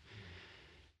powerful.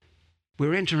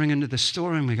 We're entering into the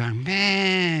story and we're going,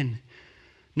 man,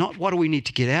 not what do we need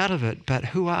to get out of it, but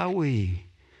who are we?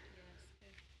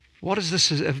 What is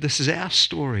this if this is our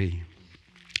story?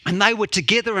 And they were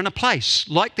together in a place,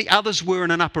 like the others were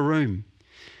in an upper room.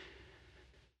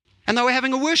 And they were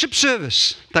having a worship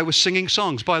service. They were singing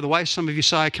songs. By the way, some of you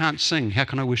say, I can't sing. How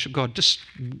can I worship God?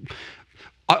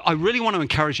 I really want to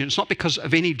encourage you. It's not because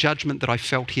of any judgment that I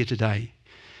felt here today,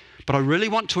 but I really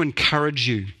want to encourage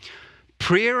you.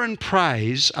 Prayer and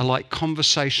praise are like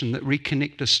conversation that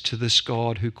reconnect us to this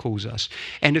God who calls us.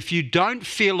 And if you don't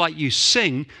feel like you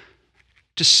sing,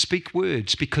 just speak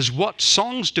words, because what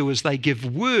songs do is they give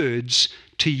words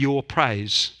to your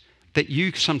praise that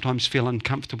you sometimes feel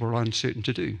uncomfortable or uncertain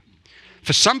to do.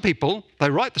 For some people, they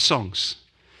write the songs.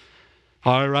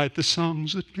 I write the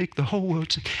songs that make the whole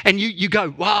world sing. And you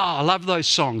go, wow, I love those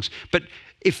songs. But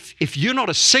if you're not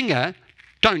a singer,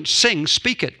 don't sing,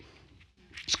 speak it.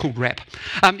 It's called rap.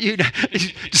 You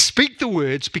speak the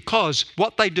words, because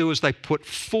what they do is they put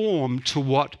form to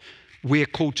what we're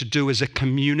called to do as a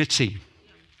community.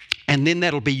 And then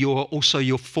that'll be also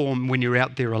your form when you're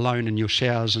out there alone in your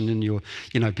showers and in your,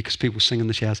 because people sing in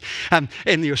the showers,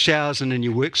 in your showers and in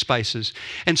your workspaces.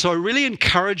 And so I really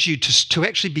encourage you to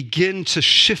actually begin to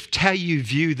shift how you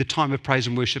view the time of praise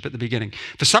and worship at the beginning.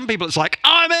 For some people, it's like,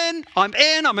 I'm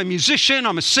a musician,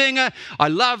 I'm a singer, I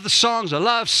love the songs, I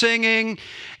love singing.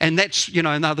 And that's,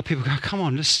 and other people go, come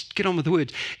on, let's get on with the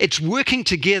words. It's working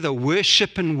together.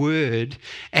 Worship and word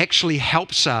actually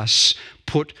helps us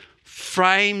put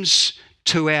frames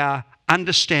to our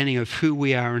understanding of who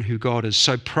we are and who God is.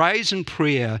 So praise and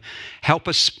prayer help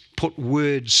us put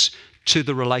words to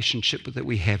the relationship that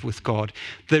we have with God.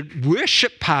 The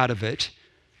worship part of it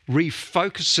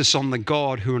refocuses on the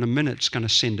God who in a minute is going to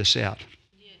send us out.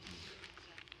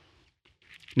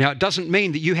 Now, it doesn't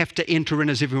mean that you have to enter in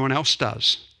as everyone else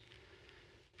does,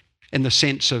 in the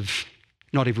sense of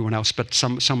not everyone else, but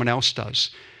someone else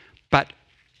does. But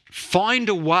find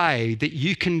a way that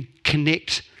you can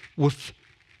connect with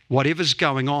whatever's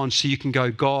going on, so you can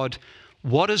go, God,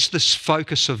 what is this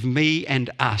focus of me and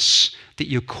us that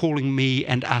you're calling me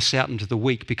and us out into the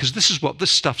week? Because this is what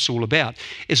this stuff's all about,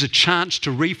 is a chance to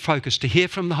refocus, to hear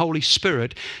from the Holy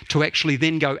Spirit, to actually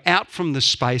then go out from this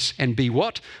space and be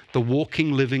what? The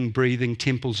walking, living, breathing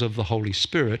temples of the Holy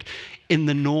Spirit in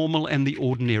the normal and the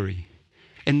ordinary,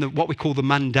 in what we call the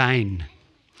mundane.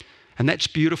 And that's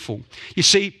beautiful. You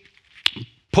see,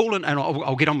 Paul, and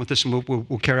I'll get on with this and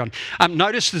we'll carry on.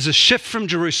 Notice there's a shift from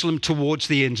Jerusalem towards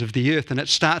the ends of the earth, and it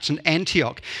starts in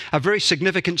Antioch, a very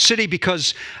significant city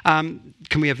because,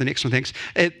 can we have the next one, thanks?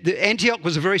 Antioch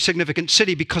was a very significant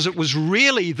city because it was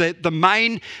really the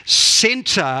main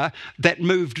centre that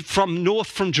moved from north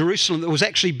from Jerusalem that was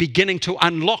actually beginning to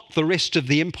unlock the rest of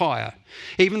the empire.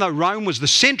 Even though Rome was the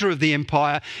centre of the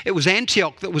empire, it was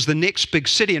Antioch that was the next big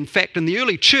city. In fact, in the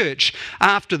early church,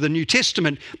 after the New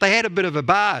Testament, they had a bit of a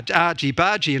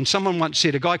argy-bargy, and someone once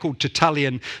said, a guy called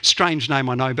Tertullian, strange name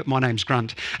I know, but my name's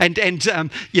Grunt, and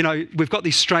we've got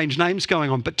these strange names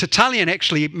going on, but Tertullian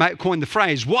actually coined the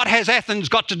phrase, what has Athens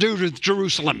got to do with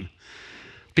Jerusalem?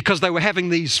 Because they were having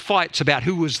these fights about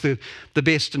who was the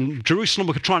best, and Jerusalem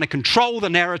were trying to control the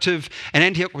narrative, and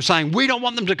Antioch was saying, we don't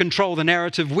want them to control the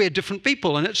narrative, we're different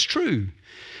people, and it's true.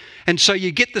 And so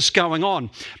you get this going on.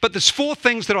 But there's 4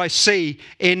 things that I see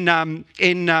in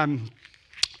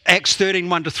Acts 13,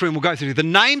 1-3, and we'll go through. The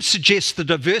name suggests the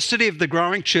diversity of the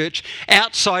growing church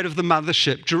outside of the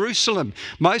mothership, Jerusalem.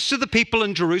 Most of the people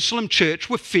in Jerusalem church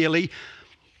were fairly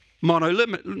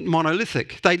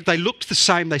monolithic. They looked the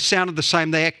same, they sounded the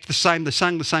same, they acted the same, they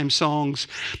sang the same songs.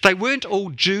 They weren't all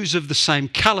Jews of the same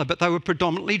colour, but they were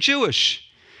predominantly Jewish.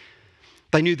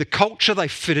 They knew the culture, they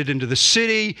fitted into the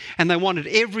city, and they wanted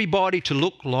everybody to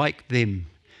look like them.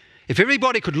 If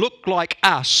everybody could look like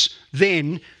us,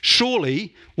 then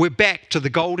surely we're back to the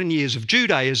golden years of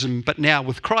Judaism, but now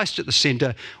with Christ at the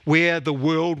centre, where the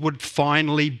world would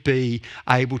finally be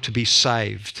able to be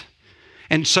saved.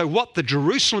 And so what the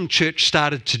Jerusalem church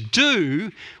started to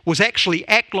do was actually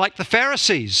act like the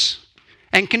Pharisees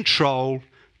and control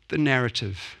the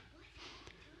narrative.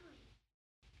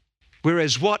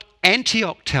 Whereas what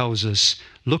Antioch tells us,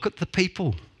 look at the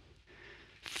people.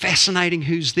 Fascinating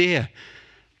who's there.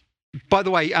 By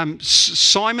the way,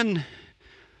 Simon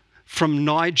from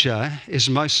Niger is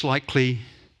most likely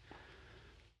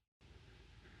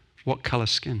what colour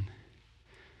skin?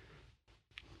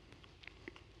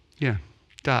 Yeah.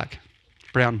 Dark,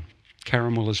 brown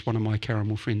caramel is one of my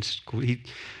caramel friends.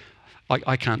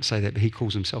 I can't say that, but he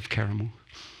calls himself caramel.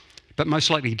 But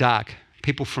most likely dark.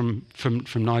 People from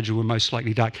Niger were most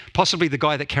likely dark. Possibly the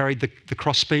guy that carried the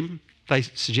crossbeam. They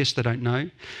suggest, they don't know.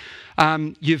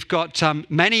 You've got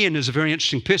Manian is a very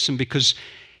interesting person because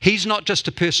he's not just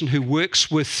a person who works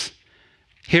with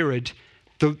Herod.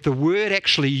 The word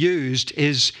actually used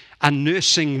is a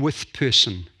nursing with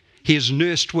person. He is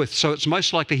nursed with, so it's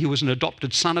most likely he was an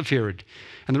adopted son of Herod.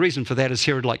 And the reason for that is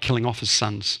Herod liked killing off his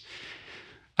sons.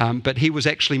 But he was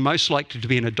actually most likely to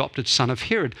be an adopted son of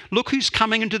Herod. Look who's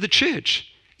coming into the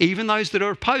church. Even those that are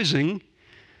opposing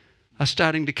are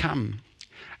starting to come.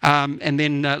 And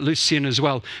then Lucian as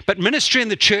well. But ministry in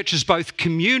the church is both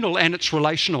communal and it's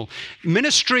relational.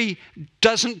 Ministry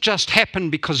doesn't just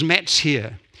happen because Matt's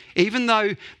here. Even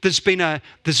though there's been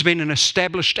an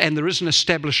established, and there is an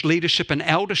established leadership and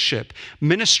eldership,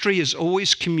 ministry is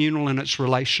always communal and it's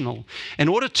relational. In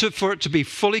order for it to be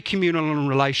fully communal and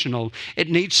relational, it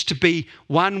needs to be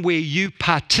one where you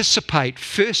participate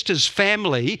first as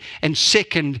family and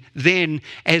second then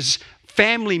as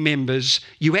family members.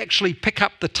 You actually pick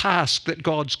up the task that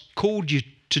God's called you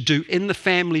to do in the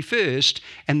family first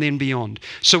and then beyond.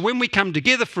 So when we come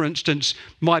together, for instance,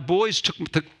 my boys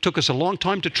took us a long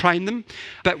time to train them,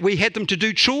 but we had them to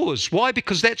do chores. Why?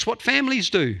 Because that's what families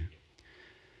do.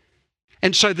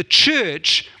 And so the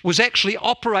church was actually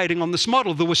operating on this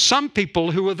model. There were some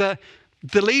people who were the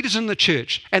leaders in the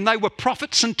church, and they were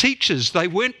prophets and teachers. They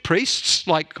weren't priests,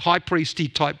 like high priesty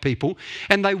type people,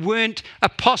 and they weren't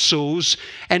apostles.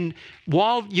 And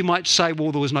while you might say,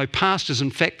 well, there was no pastors,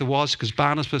 in fact there was, because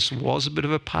Barnabas was a bit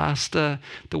of a pastor,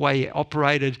 the way he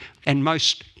operated, and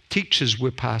most teachers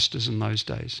were pastors in those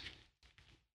days,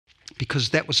 because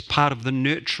that was part of the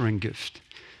nurturing gift.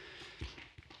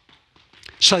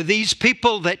 So these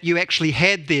people that you actually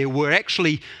had there were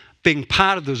actually being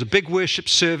part of, there was a big worship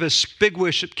service, big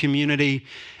worship community,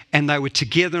 and they were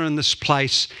together in this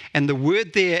place. And the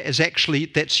word there is actually,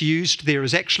 that's used there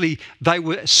is actually, they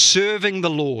were serving the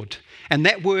Lord. And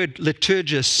that word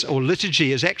liturgis or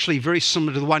liturgy is actually very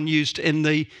similar to the one used in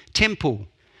the temple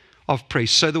of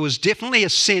priests. So there was definitely a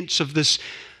sense of this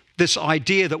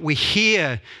idea that we're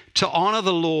here to honour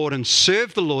the Lord and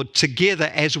serve the Lord together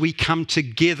as we come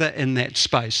together in that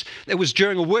space. It was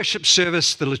during a worship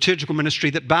service, the liturgical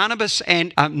ministry, that Barnabas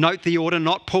and, note the order,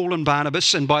 not Paul and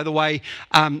Barnabas, and by the way,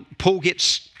 Paul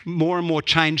gets more and more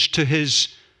changed to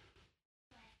his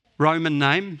Roman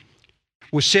name,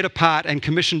 was set apart and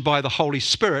commissioned by the Holy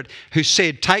Spirit, who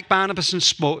said, take Barnabas and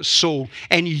Saul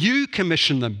and you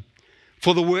commission them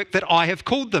for the work that I have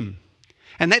called them.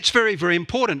 And that's very, very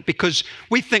important, because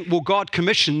we think, well, God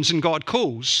commissions and God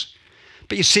calls.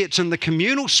 But you see, it's in the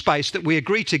communal space that we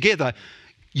agree together.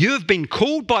 You have been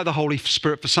called by the Holy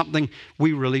Spirit for something,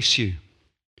 we release you.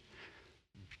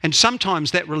 And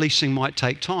sometimes that releasing might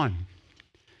take time.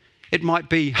 It might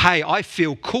be, hey, I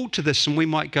feel called to this, and we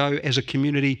might go as a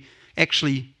community,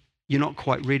 actually, you're not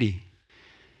quite ready.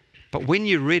 But when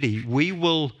you're ready, we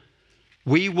will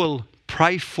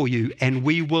pray for you and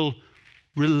we will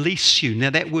release you. Now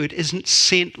that word isn't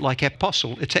sent like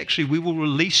apostle. It's actually we will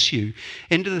release you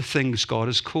into the things God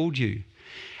has called you.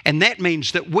 And that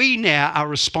means that we now are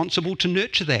responsible to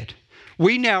nurture that.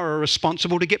 We now are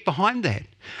responsible to get behind that.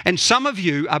 And some of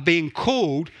you are being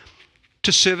called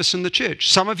to service in the church.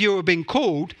 Some of you are being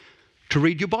called to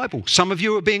read your Bible. Some of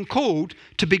you are being called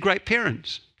to be great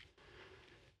parents.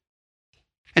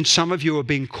 And some of you are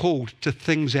being called to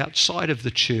things outside of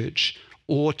the church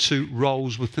or to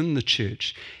roles within the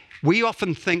church. We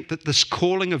often think that this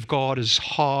calling of God is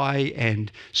high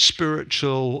and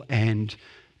spiritual and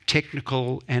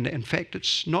technical, and in fact,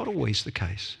 it's not always the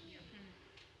case.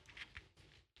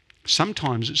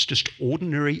 Sometimes it's just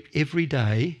ordinary,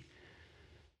 everyday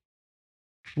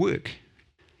work.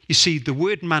 You see, the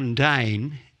word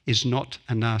mundane is not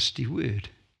a nasty word.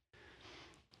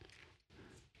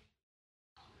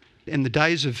 In the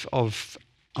days of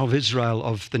Israel,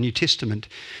 of the New Testament,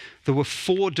 there were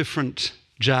 4 different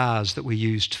jars that were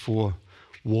used for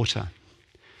water.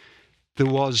 There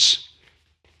was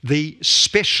the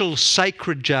special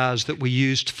sacred jars that were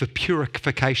used for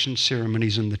purification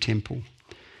ceremonies in the temple,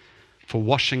 for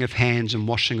washing of hands and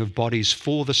washing of bodies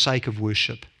for the sake of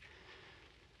worship.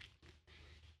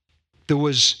 There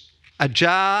was a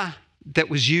jar that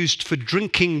was used for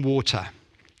drinking water,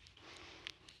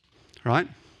 right?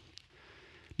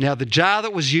 Now, the jar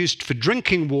that was used for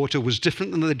drinking water was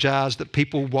different than the jars that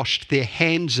people washed their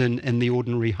hands in the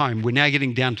ordinary home. We're now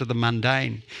getting down to the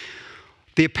mundane.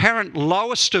 The apparent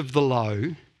lowest of the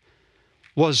low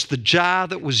was the jar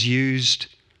that was used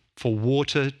for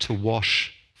water to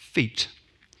wash feet.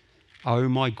 Oh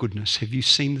my goodness, have you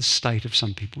seen the state of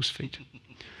some people's feet?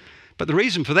 But the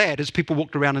reason for that is people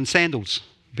walked around in sandals,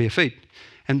 bare feet,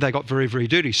 and they got very, very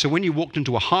dirty. So when you walked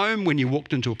into a home, when you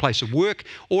walked into a place of work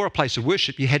or a place of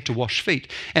worship, you had to wash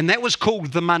feet. And that was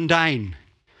called the mundane,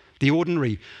 the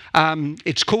ordinary.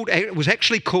 It was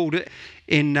actually called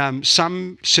in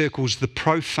some circles the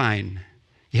profane.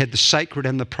 You had the sacred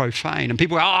and the profane. And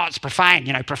people go, oh, it's profane,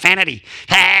 profanity.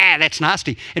 Ah, that's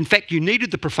nasty. In fact, you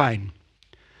needed the profane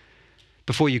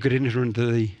before you could enter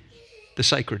into the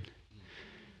sacred.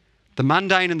 The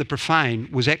mundane and the profane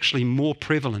was actually more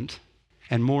prevalent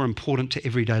and more important to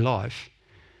everyday life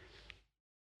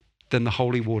than the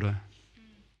holy water.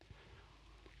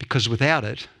 Because without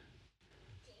it,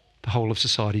 the whole of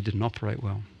society didn't operate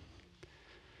well.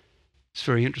 It's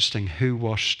very interesting who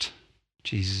washed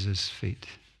Jesus' feet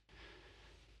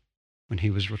when he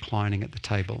was reclining at the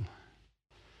table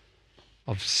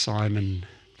of Simon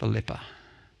the leper.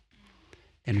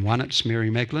 In one it's Mary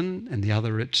Magdalene, and the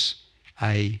other it's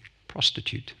a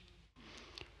prostitute.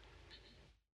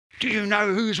 Do you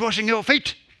know who's washing your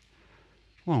feet?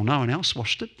 Well, no one else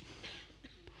washed it.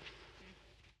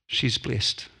 She's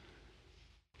blessed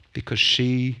because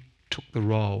she took the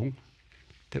role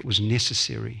that was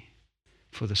necessary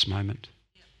for this moment.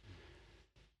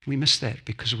 We miss that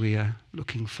because we are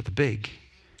looking for the big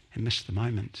and miss the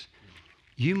moment.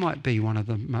 You might be one of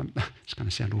the, it's going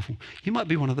to sound awful, you might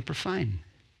be one of the profane,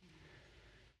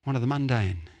 one of the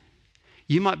mundane.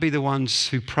 You might be the ones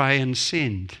who pray and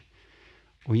send,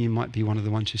 or you might be one of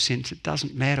the ones who sends. It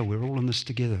doesn't matter, we're all in this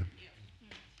together.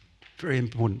 Very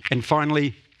important. And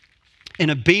finally, in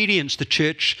obedience, the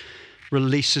church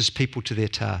releases people to their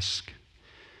task.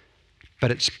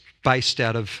 But it's based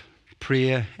out of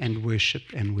prayer and worship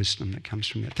and wisdom that comes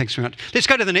from that. Thanks very much. Let's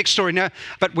go to the next story now,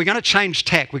 but we're going to change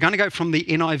tack. We're going to go from the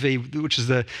NIV, which is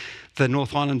the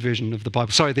North Island version of the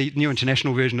Bible, the New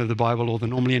International Version of the Bible, or the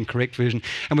normally incorrect version,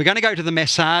 and we're going to go to the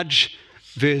Massage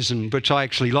version, which I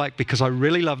actually like because I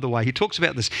really love the way he talks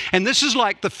about this. And this is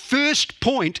like the first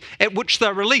point at which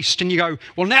they're released. And you go,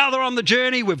 well, now they're on the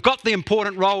journey. We've got the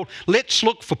important role. Let's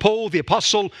look for Paul, the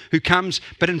apostle, who comes.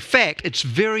 But in fact, it's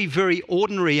very, very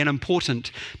ordinary and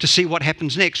important to see what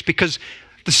happens next, because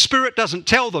the Spirit doesn't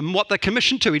tell them what they're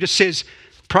commissioned to. He just says,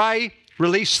 pray,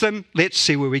 release them. Let's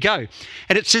see where we go.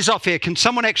 And it says off here, can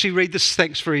someone actually read this?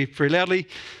 Thanks very, very loudly.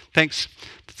 Thanks,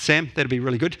 Sam. That'd be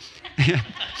really good.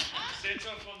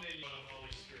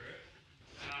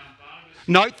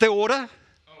 Note the order.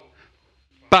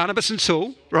 Barnabas and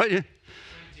Saul, right? Yeah.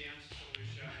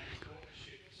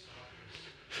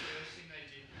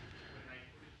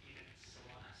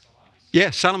 Yeah,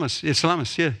 Salamis. Yeah,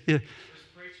 Salamis. Yeah, yeah.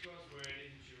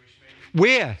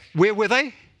 Where? Where were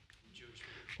they?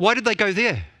 Why did they go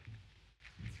there?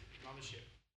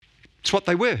 It's what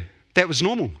they were. That was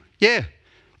normal. Yeah.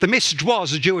 The message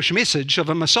was a Jewish message of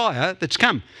a Messiah that's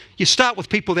come. You start with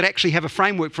people that actually have a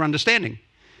framework for understanding.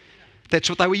 That's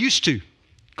what they were used to.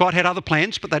 God had other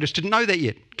plans, but they just didn't know that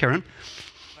yet. Karen?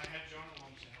 They had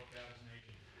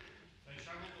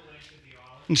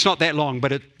It's not that long,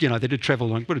 but they did travel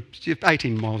long, but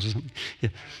 18 miles or something. Yeah.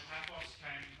 And Paphos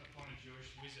came upon a Jewish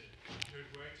wizard who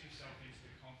had worked himself into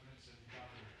the confidence of the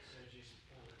governor, Sergius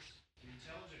Paulus, an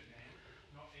intelligent man,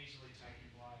 not easily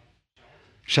taken by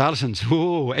charlatans. Charlatans.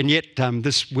 Oh, and yet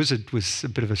this wizard was a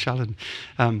bit of a charlatan.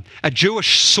 A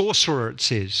Jewish sorcerer, it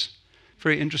says.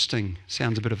 Very interesting.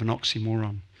 Sounds a bit of an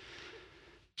oxymoron.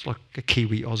 It's like a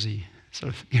Kiwi Aussie.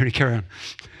 Sort of. Carry on.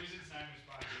 The wizard's name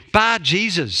was Bar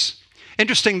Jesus.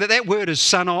 Interesting that word is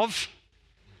son of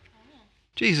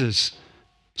Jesus.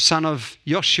 Son of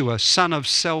Joshua. Son of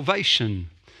salvation.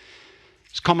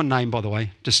 It's a common name, by the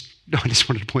way. I just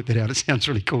wanted to point that out. It sounds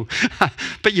really cool.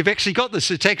 But you've actually got this.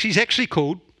 He's actually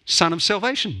called Son of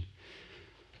Salvation.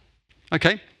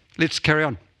 Okay, let's carry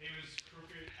on. He was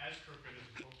crooked as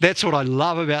a corkscrew. That's what I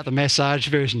love about the massage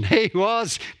version. He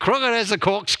was crooked as a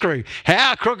corkscrew.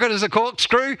 How crooked is a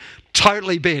corkscrew?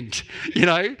 Totally bent,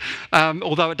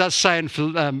 although it does say in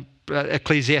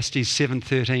Ecclesiastes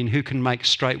 7:13, who can make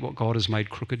straight what God has made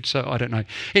crooked? So I don't know.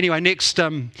 Anyway, next,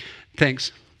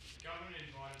 thanks. The governor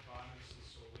invited Barnabas and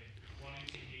Saul in, wanting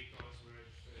to hear God's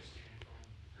word firsthand from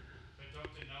them. But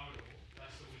Dr. Know-it-all,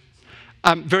 that's the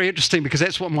wizard's name. Very interesting, because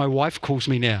that's what my wife calls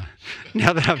me now.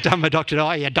 Now that I've done my doctorate,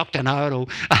 oh yeah, Dr. Know-it-all.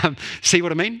 See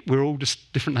what I mean? We're all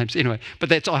just different names. Anyway,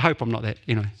 but I hope I'm not that,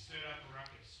 Stirred up a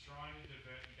ruckus, trying to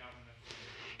divert the governor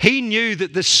from He knew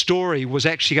that this story was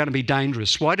actually going to be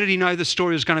dangerous. Why did he know the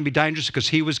story was going to be dangerous? Because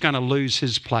he was going to lose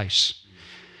his place.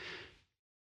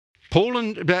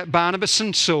 Barnabas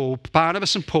and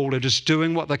Paul are just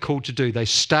doing what they're called to do. They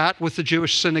start with the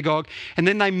Jewish synagogue, and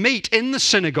then they meet in the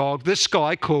synagogue this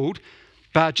guy called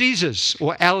Bar Jesus,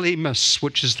 or Elymas,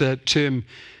 which is the term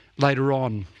later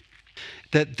on.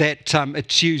 That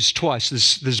it's used twice.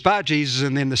 There's Bar Jesus,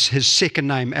 and then his second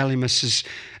name, Elymas,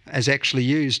 is actually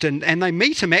used. And they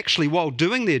meet him actually while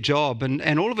doing their job,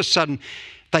 and all of a sudden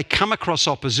they come across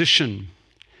opposition.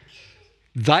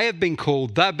 They have been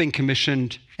called, they've been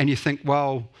commissioned, and you think,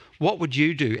 well, what would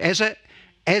you do? As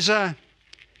an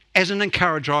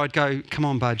encourager, I'd go, come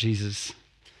on, Bar Jesus.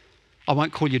 I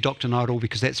won't call you Dr. Know-it-all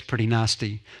because that's pretty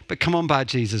nasty. But come on, Bar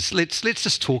Jesus, let's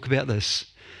just talk about this.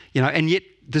 And yet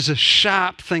there's a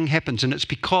sharp thing happens, and it's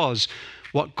because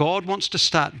what God wants to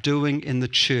start doing in the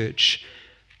church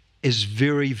is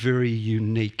very, very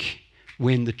unique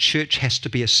when the church has to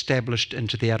be established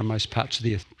into the outermost parts of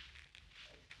the earth.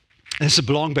 This is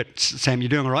a long bit. Sam, you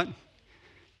doing all right?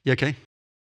 You okay?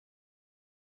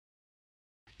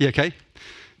 You okay?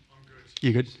 I'm good.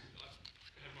 You good? I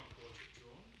had my portrait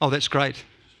drawn. Oh, that's great.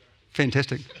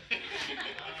 Fantastic.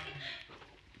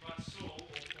 But Saul, or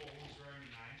Paul, his Roman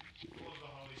name, full of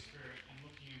the Holy Spirit, and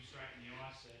looking him straight in the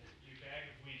eye, said, "You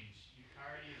bag of wind, you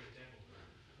parody of the devil.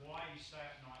 Why you stay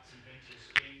up nights and invent your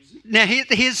schemes?"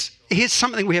 Now, here's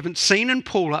something we haven't seen in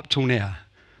Paul up till now.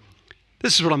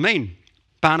 This is what I mean.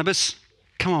 Barnabas,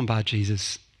 come on, Bar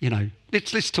Jesus.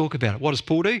 Let's talk about it. What does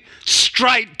Paul do?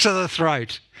 Straight to the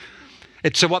throat.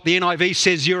 It's what the NIV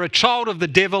says, you're a child of the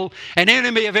devil, an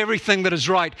enemy of everything that is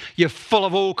right. You're full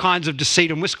of all kinds of deceit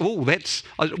and whiskey. Oh, that's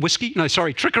whiskey? No,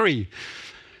 sorry, trickery.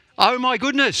 Oh my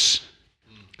goodness.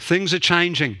 Things are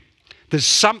changing. There's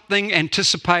something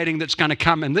anticipating that's going to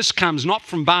come, and this comes not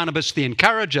from Barnabas the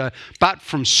encourager, but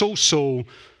from Saul,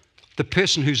 the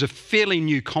person who's a fairly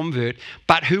new convert,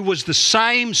 but who was the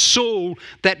same Saul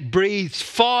that breathed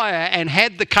fire and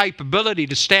had the capability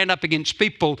to stand up against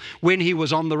people when he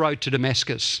was on the road to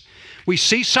Damascus. We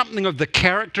see something of the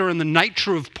character and the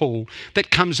nature of Paul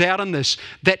that comes out in this,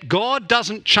 that God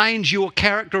doesn't change your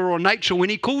character or nature when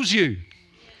he calls you.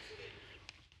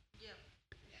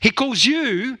 He calls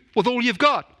you with all you've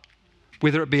got,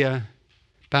 whether it be a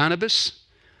Barnabas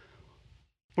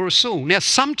or a Saul. Now,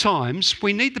 sometimes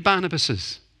we need the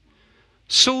Barnabases.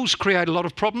 Sauls create a lot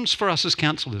of problems for us as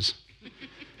counsellors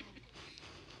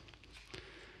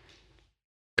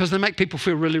because they make people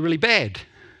feel really, really bad.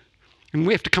 And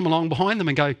we have to come along behind them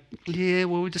and go, yeah,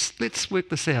 well, let's work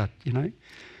this out,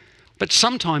 But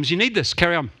sometimes you need this.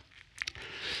 Carry on. Now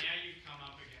you've come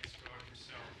up against God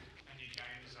himself, and your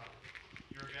game is up.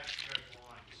 You're about to go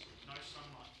blind. No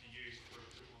sunlight for you for a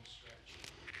good long stretch.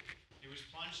 He was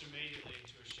plunged immediately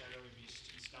into a shadowy mist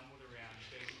and stumbled around,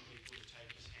 begging people to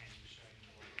take his hand and show him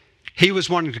the way. He was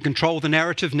wanting to control the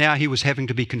narrative. Now he was having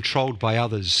to be controlled by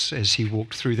others as he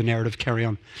walked through the narrative. Carry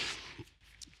on.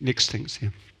 Next things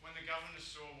here. When the governor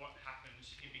saw what happened,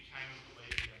 he became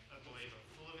a believer,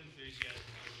 full of enthusiasm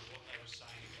over what they were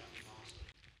saying about the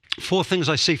master. 4 things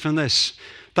I see from this.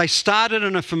 They started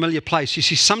in a familiar place. You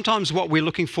see, sometimes what we're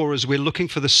looking for is we're looking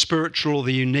for the spiritual or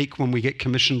the unique when we get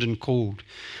commissioned and called.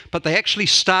 But they actually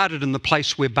started in the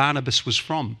place where Barnabas was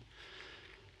from.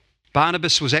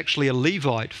 Barnabas was actually a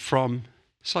Levite from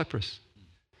Cyprus.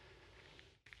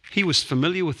 He was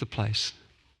familiar with the place.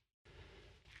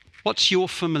 What's your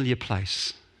familiar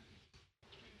place?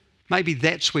 Maybe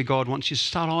that's where God wants you to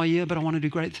start. Oh yeah, but I want to do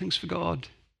great things for God.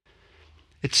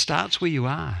 It starts where you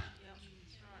are.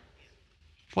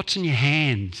 What's in your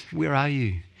hand? Where are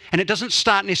you? And it doesn't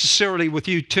start necessarily with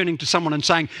you turning to someone and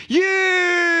saying,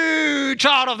 "You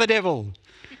child of the devil."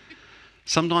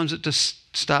 Sometimes it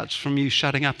just starts from you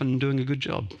shutting up and doing a good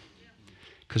job.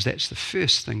 Because that's the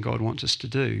first thing God wants us to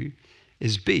do,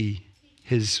 is be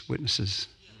his witnesses.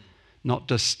 Not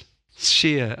just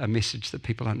share a message that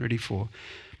people aren't ready for.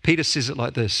 Peter says it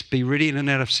like this: be ready in and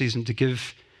out of season to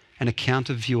give an account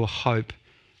of your hope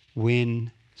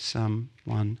when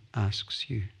someone asks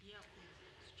you.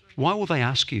 Why will they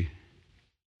ask you?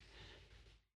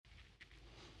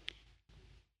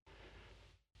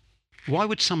 Why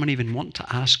would someone even want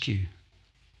to ask you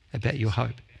about your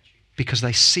hope? Because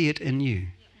they see it in you.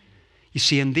 You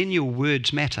see, and then your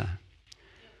words matter.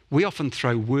 We often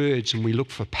throw words and we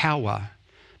look for power,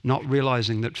 not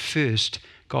realizing that first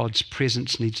God's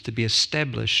presence needs to be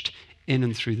established in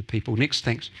and through the people. Next,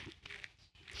 thanks.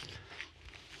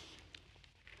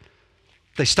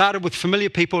 They started with familiar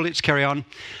people. Let's carry on.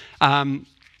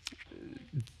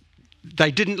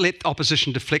 They didn't let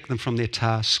opposition deflect them from their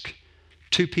task.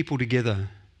 Two people together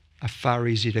are far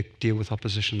easier to deal with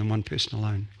opposition than one person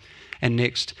alone. And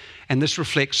next, and this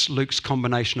reflects Luke's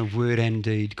combination of word and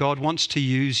deed. God wants to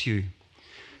use you.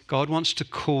 God wants to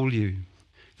call you.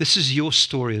 This is your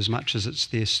story as much as it's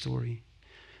their story.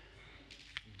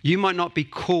 You might not be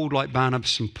called like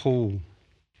Barnabas and Paul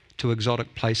to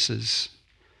exotic places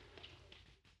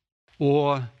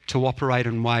or to operate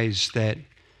in ways that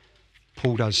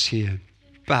Paul does here,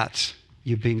 but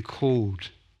you've been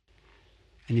called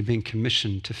and you've been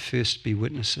commissioned to first be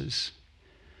witnesses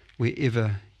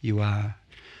wherever you are.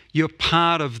 You're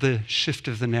part of the shift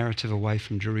of the narrative away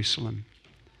from Jerusalem.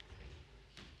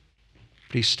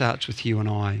 But he starts with you and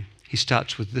I. He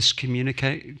starts with this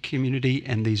community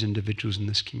and these individuals in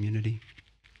this community.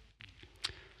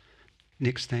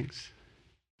 Next, thanks.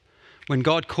 When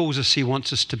God calls us, he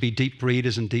wants us to be deep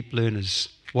readers and deep learners,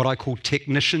 what I call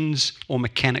technicians or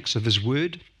mechanics of his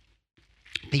word,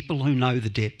 people who know the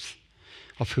depth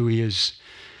of who he is,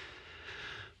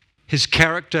 his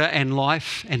character and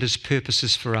life and his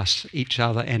purposes for us, each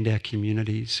other and our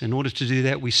communities. In order to do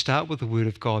that, we start with the word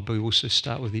of God, but we also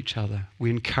start with each other. We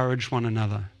encourage one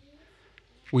another.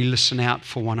 We listen out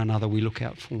for one another. We look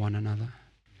out for one another.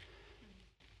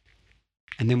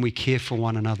 And then we care for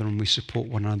one another and we support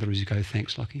one another as you go.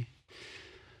 Thanks, Lockie.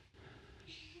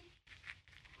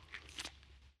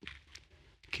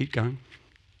 Keep going.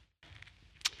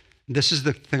 This is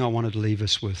the thing I wanted to leave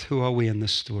us with. Who are we in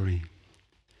this story?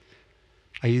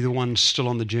 Are you the one still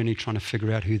on the journey trying to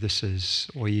figure out who this is?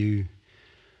 Or are you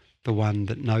the one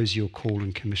that knows your call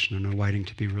and commission and are waiting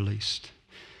to be released?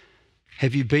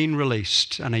 Have you been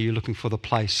released and are you looking for the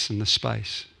place and the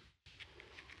space?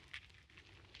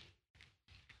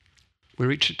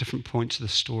 We're each at different points of the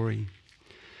story.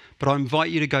 But I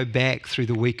invite you to go back through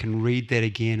the week and read that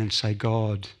again and say,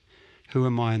 God, who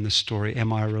am I in this story?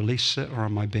 Am I a releaser or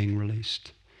am I being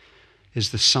released?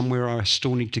 Is there somewhere I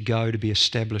still need to go to be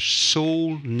established?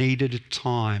 Saul needed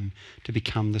time to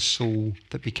become the Saul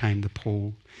that became the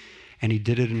Paul. And he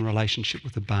did it in relationship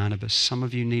with a Barnabas. Some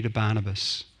of you need a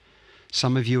Barnabas.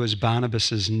 Some of you as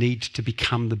Barnabases need to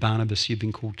become the Barnabas you've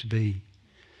been called to be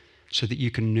so that you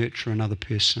can nurture another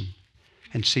person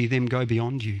and see them go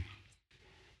beyond you.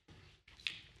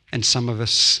 And some of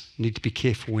us need to be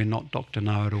careful we're not Dr.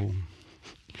 Know-it-all,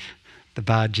 the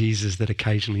bar Jesus that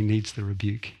occasionally needs the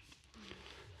rebuke.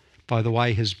 By the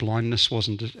way, his blindness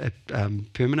wasn't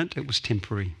permanent, it was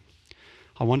temporary.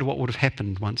 I wonder what would have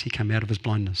happened once he came out of his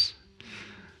blindness.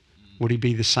 Would he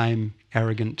be the same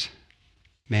arrogant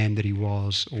man that he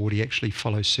was, or would he actually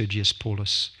follow Sergius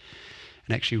Paulus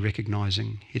and actually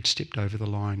recognising he'd stepped over the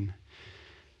line?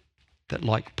 That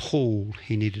like Paul,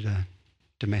 he needed a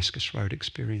Damascus Road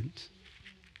experience.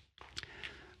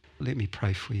 Let me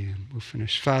pray for you and we'll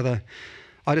finish. Father,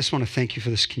 I just want to thank you for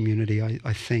this community.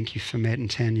 I thank you for Matt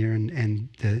and Tanya and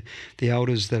the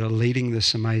elders that are leading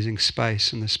this amazing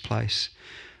space in this place,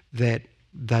 that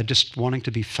they're just wanting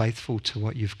to be faithful to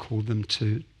what you've called them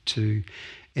to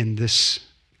in this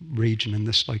region, in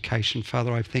this location.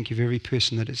 Father, I thank you for every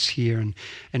person that is here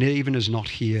and even is not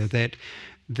here, that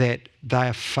they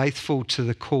are faithful to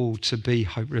the call to be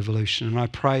Hope Revolution. And I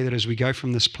pray that as we go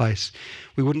from this place,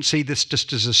 we wouldn't see this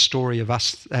just as a story of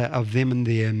us, of them and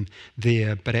them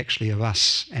there, but actually of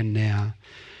us and now.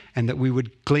 And that we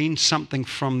would glean something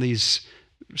from these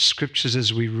scriptures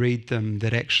as we read them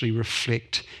that actually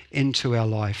reflect into our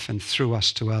life and through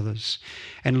us to others.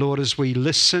 And Lord, as we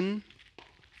listen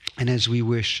and as we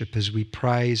worship, as we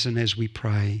praise and as we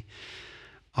pray,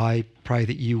 I pray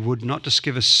that you would not just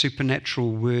give us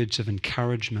supernatural words of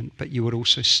encouragement, but you would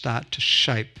also start to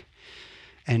shape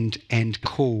and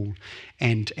call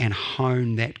and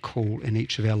hone that call in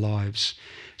each of our lives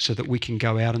so that we can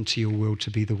go out into your world to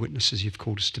be the witnesses you've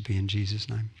called us to be, in Jesus'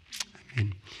 name.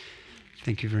 Amen.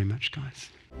 Thank you very much, guys.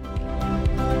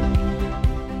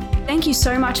 Thank you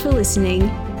so much for listening.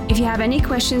 If you have any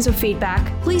questions or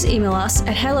feedback, please email us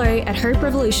at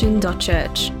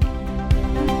hello@hoperevolution.church.